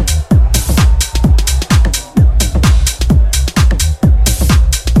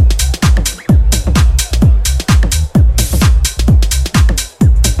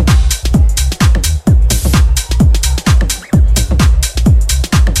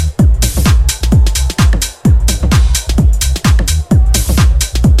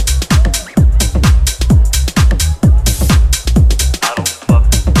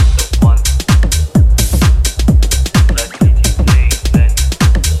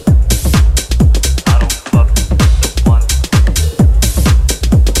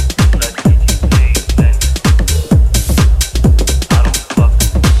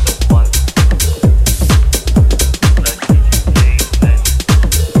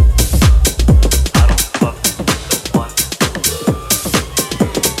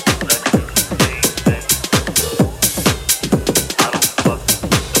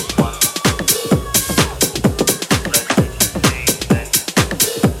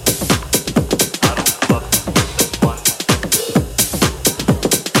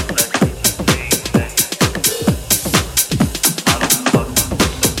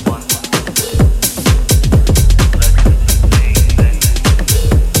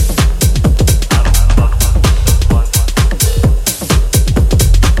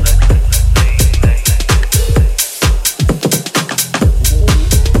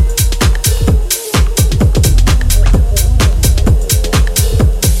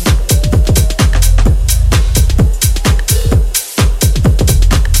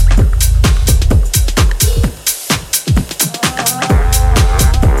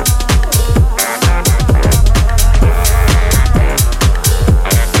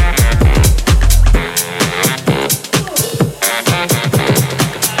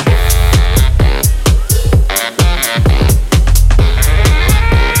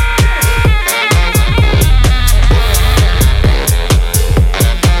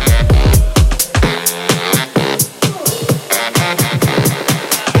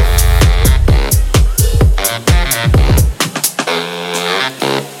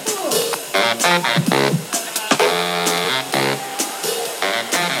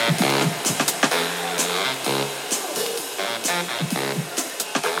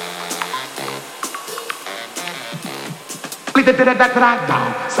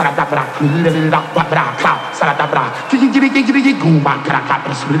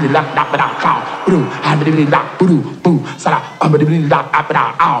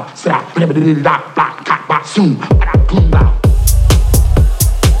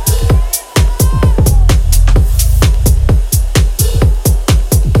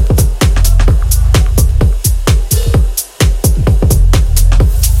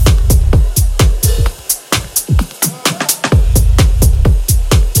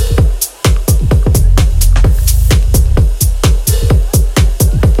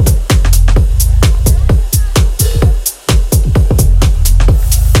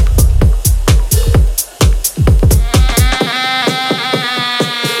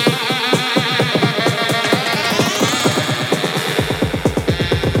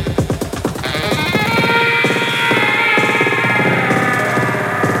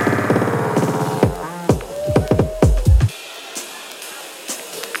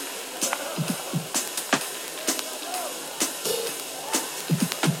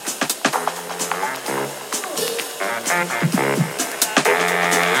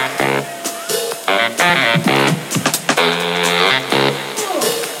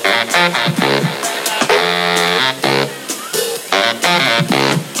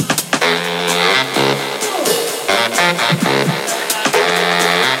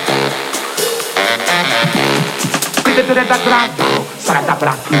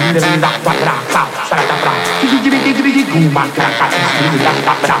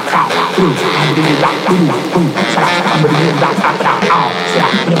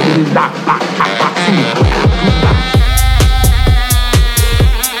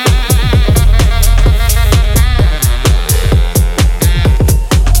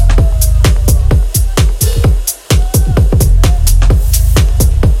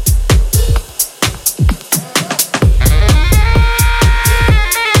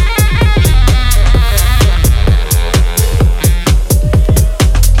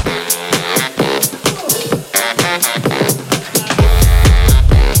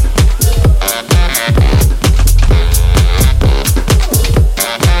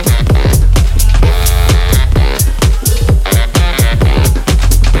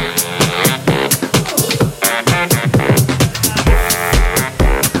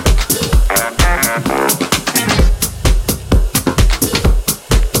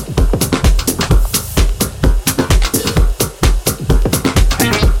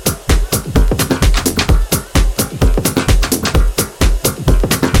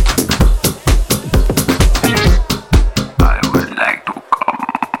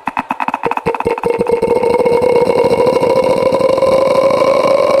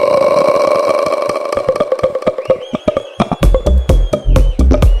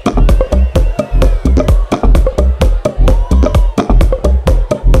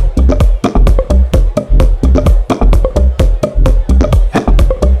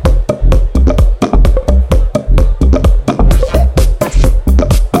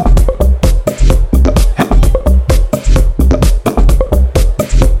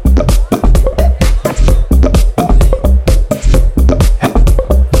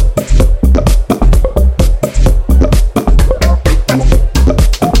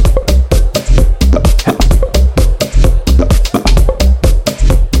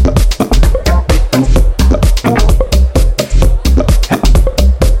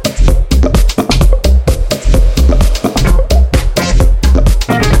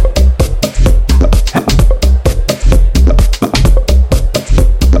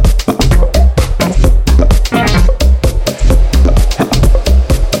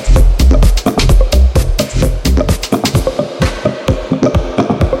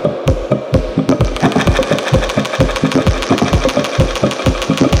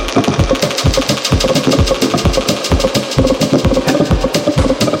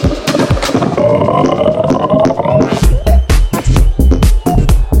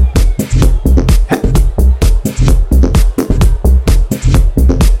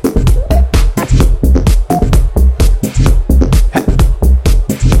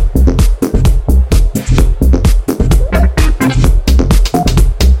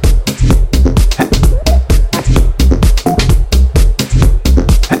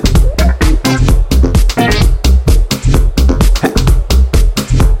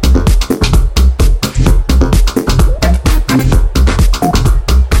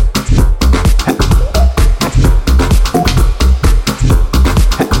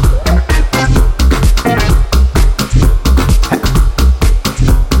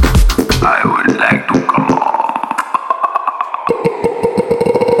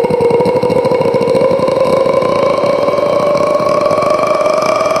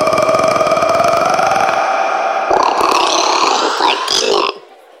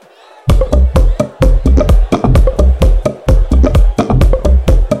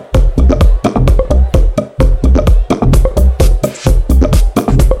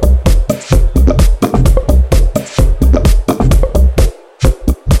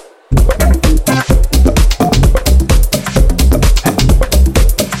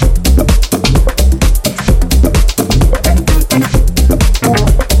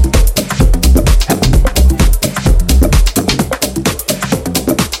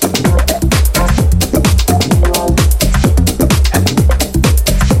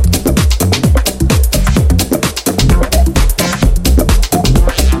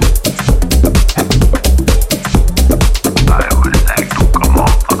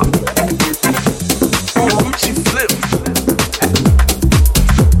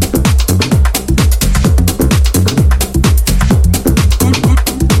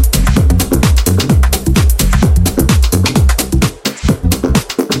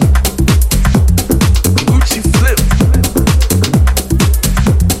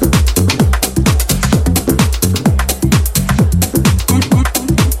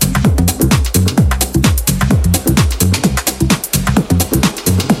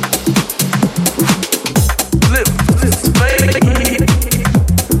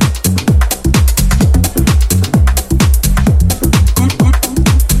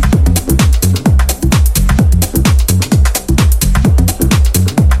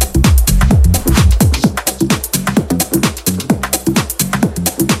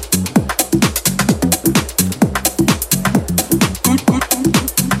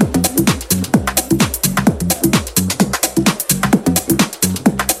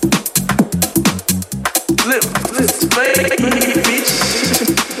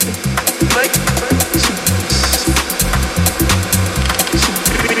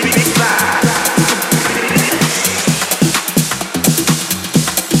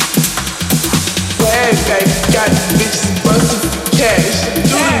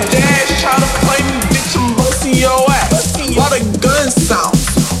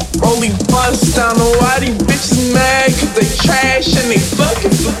 bust down on why these bitches mad, cause they trash and they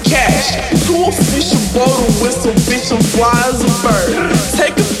fucking for cash. Two official blow the whistle, bitch, I'm fly as a bird.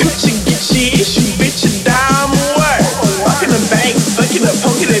 Take a picture, get your issue, bitch, a dime away. Fuck in the bank, fuck it up,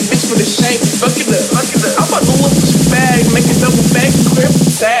 poking that bitch with a shank, fuck it up. I'm about to look at your bag, make a double back, grip,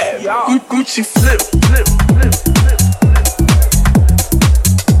 tab. Gucci flip, flip, flip, flip.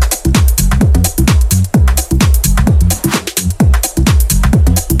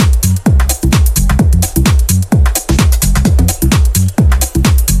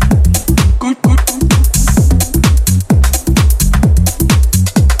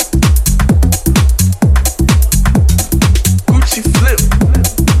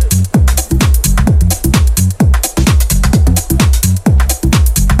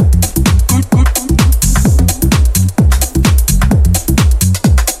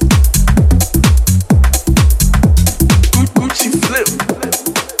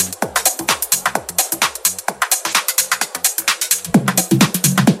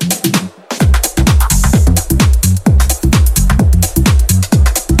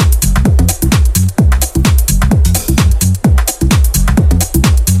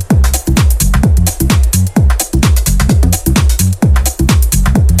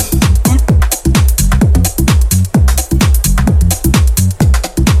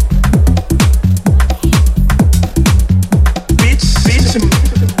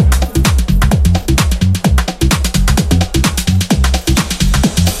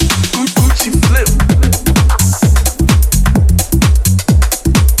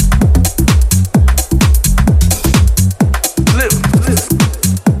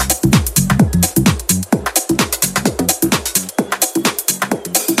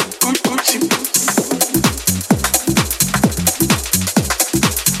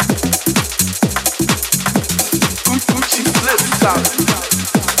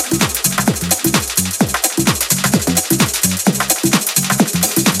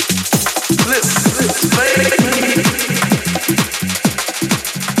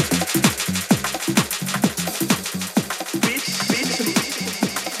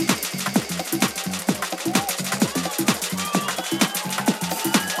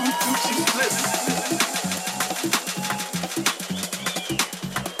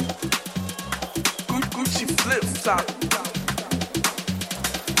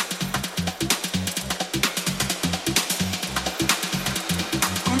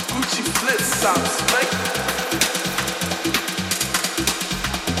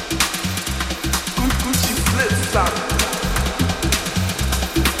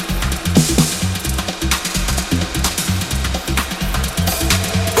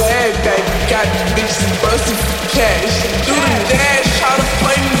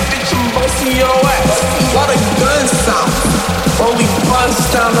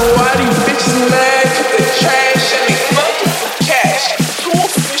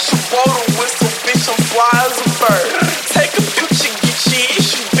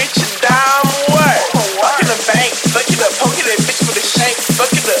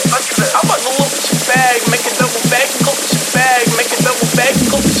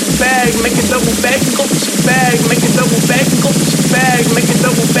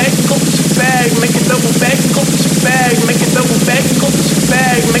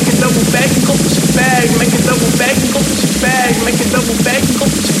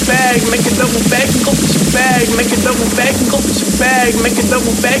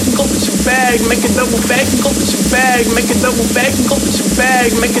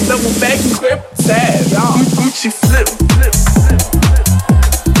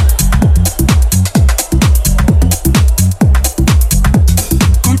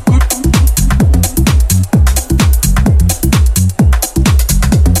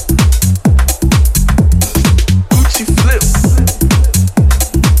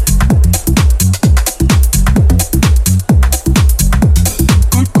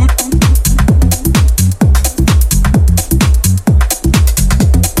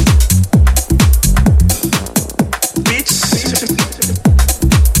 Bitch.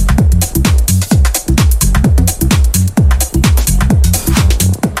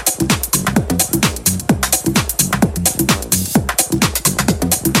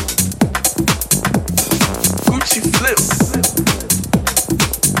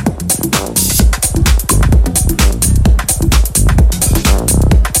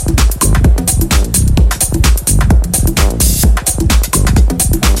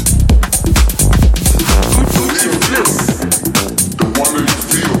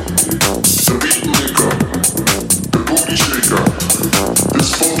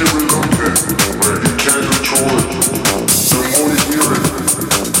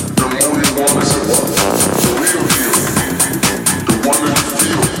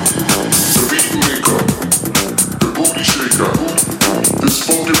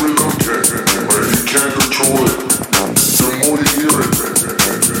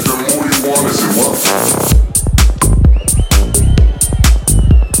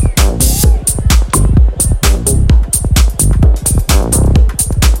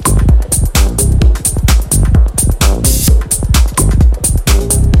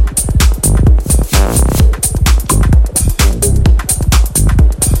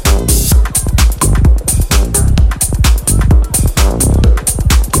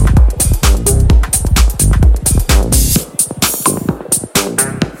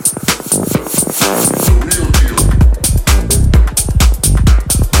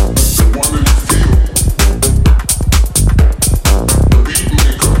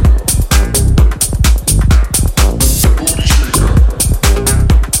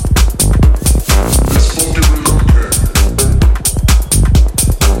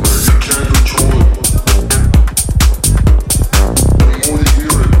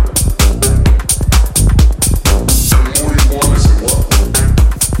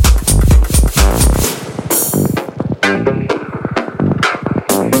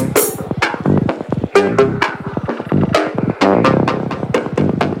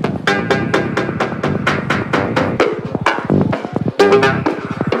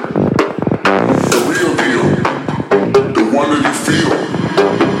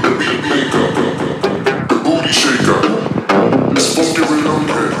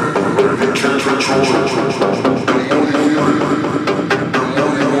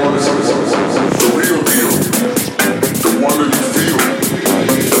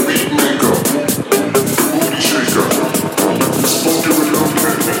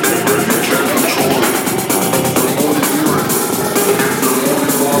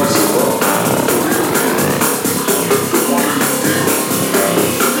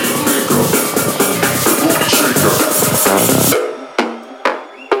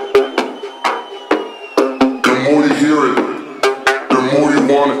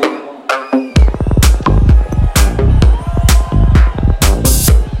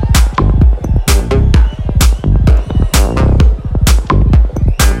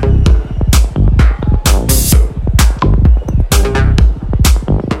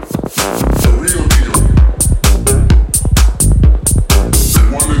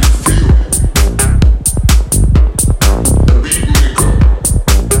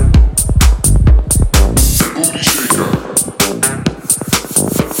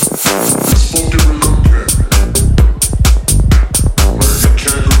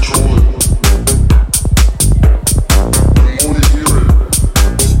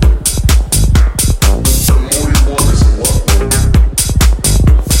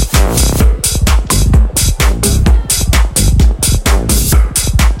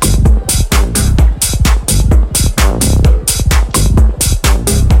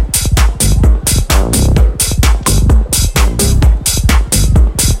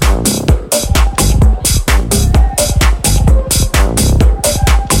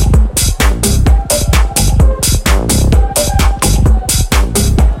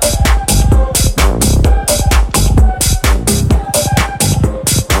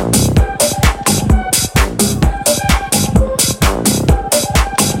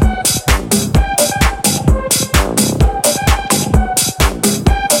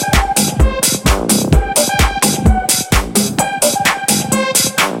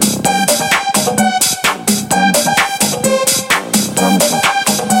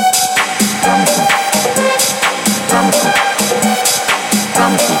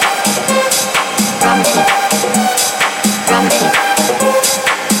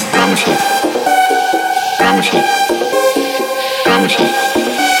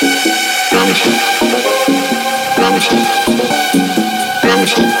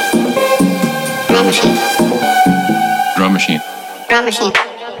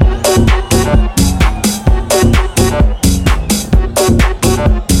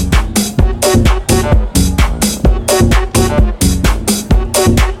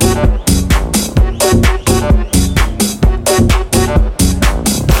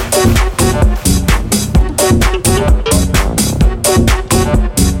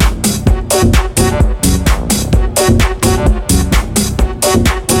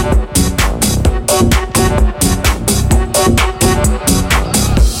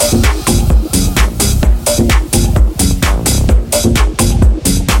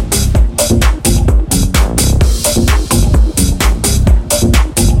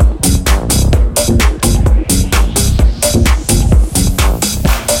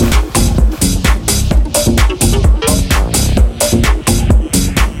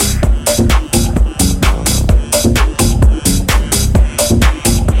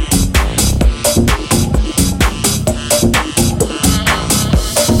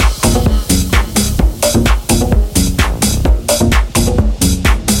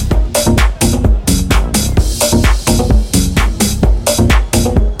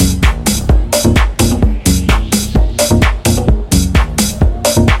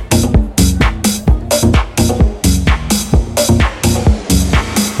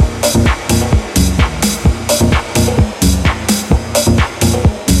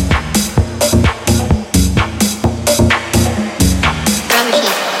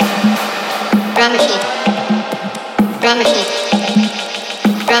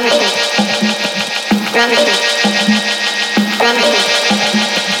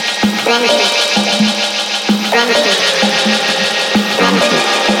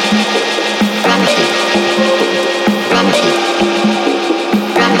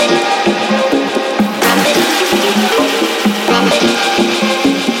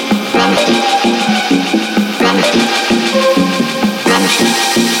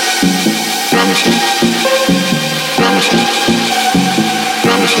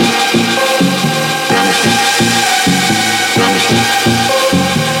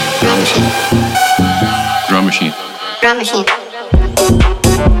 Drum machine.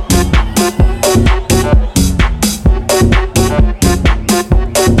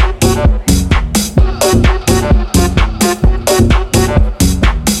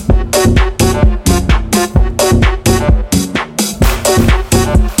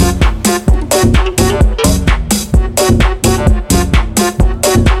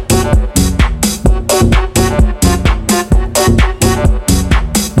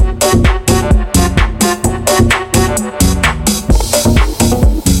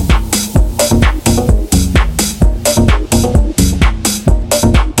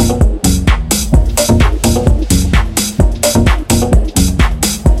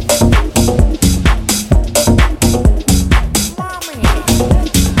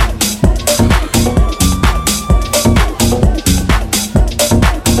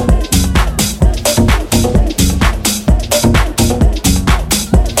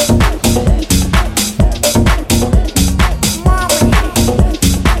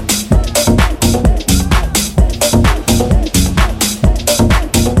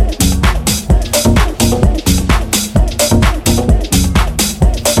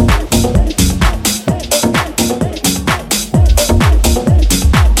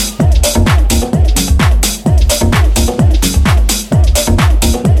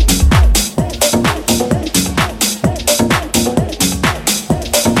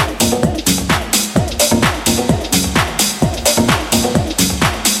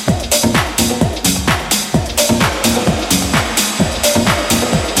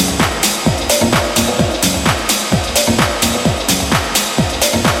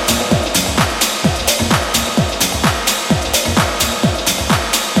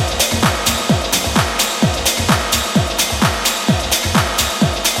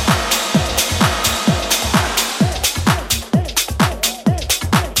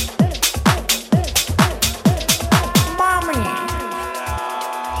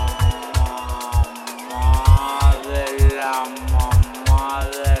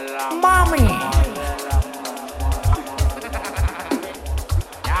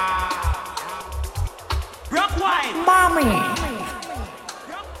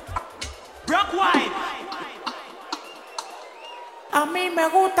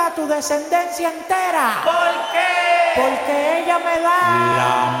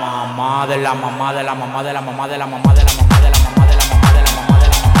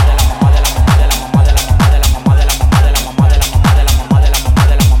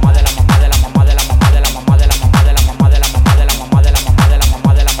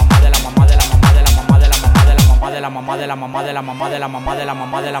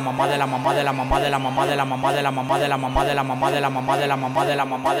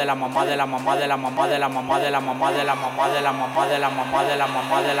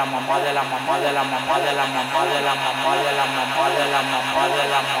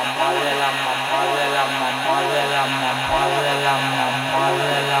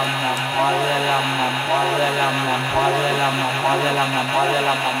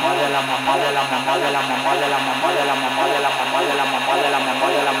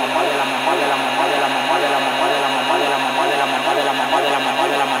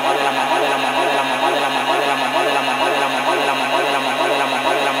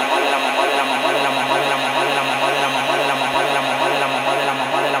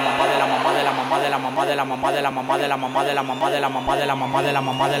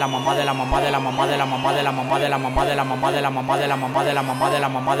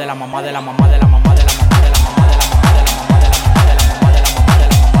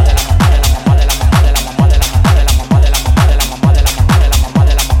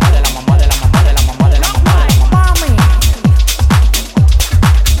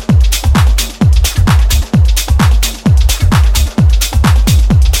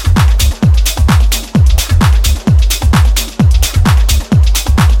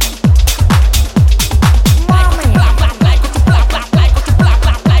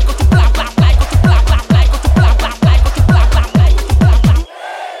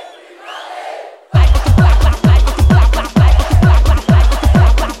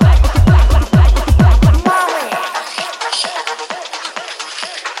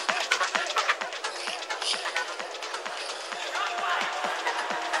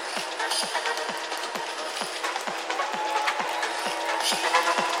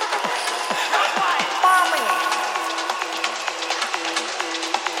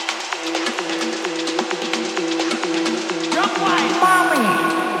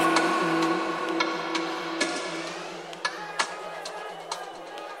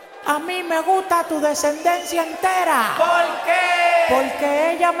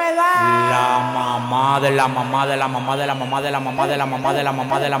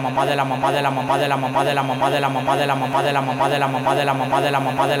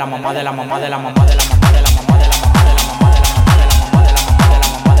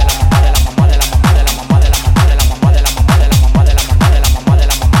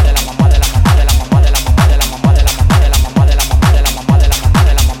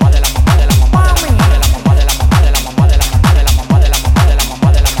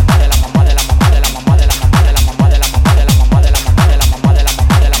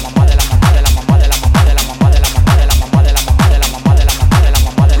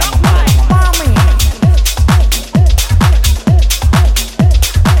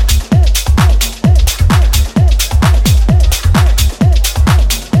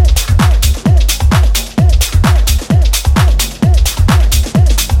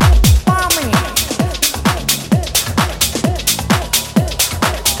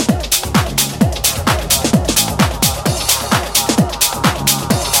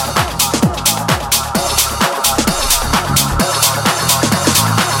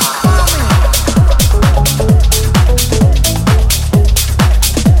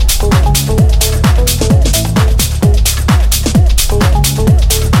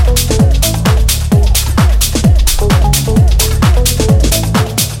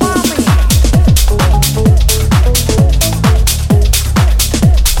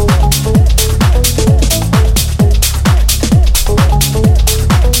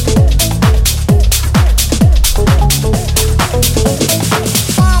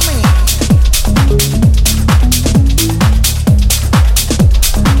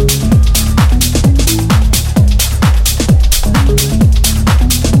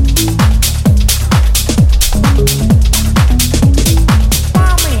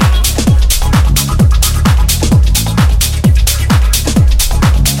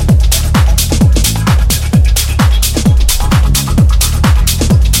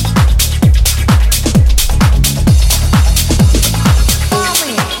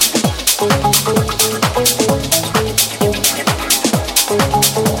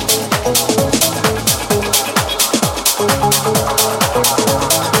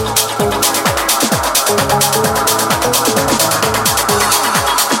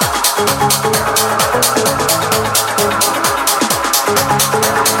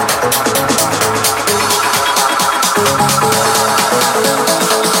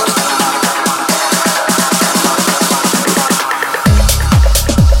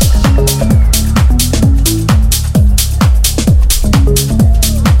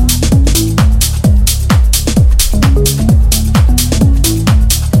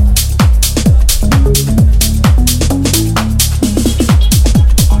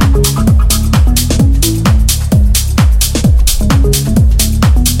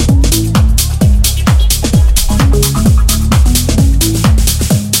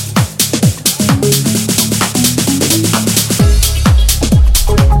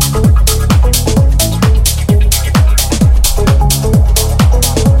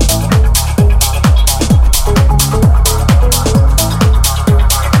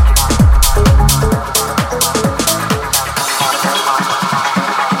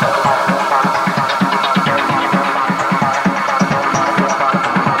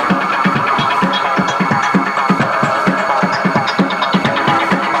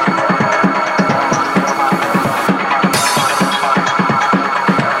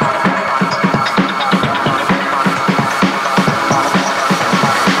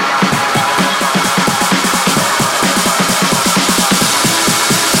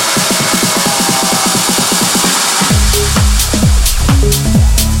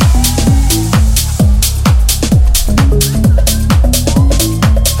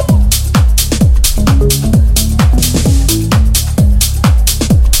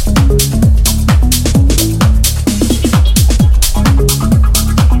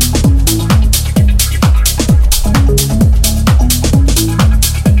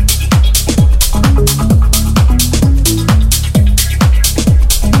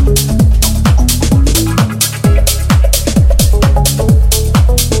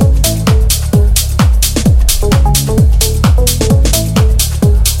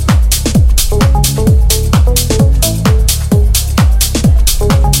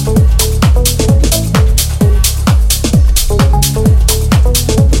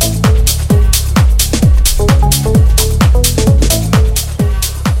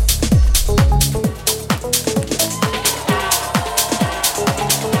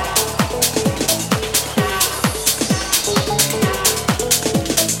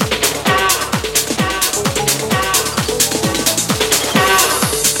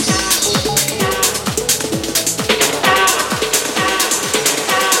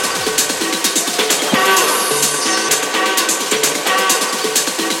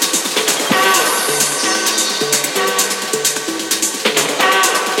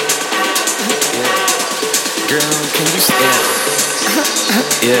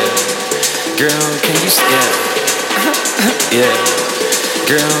 Yeah. Girl, can you stand? Yeah.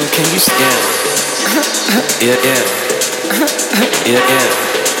 Girl, can you stand? Yeah, yeah. Yeah, yeah.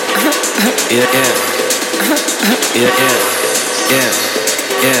 Yeah, yeah. Yeah, yeah. Yeah. Yeah.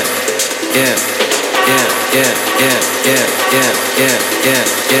 Yeah. Yeah, yeah, yeah, yeah, yeah, yeah,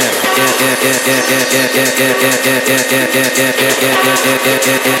 yeah, yeah,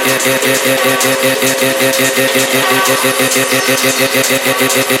 yeah,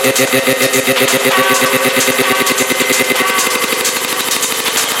 yeah, yeah,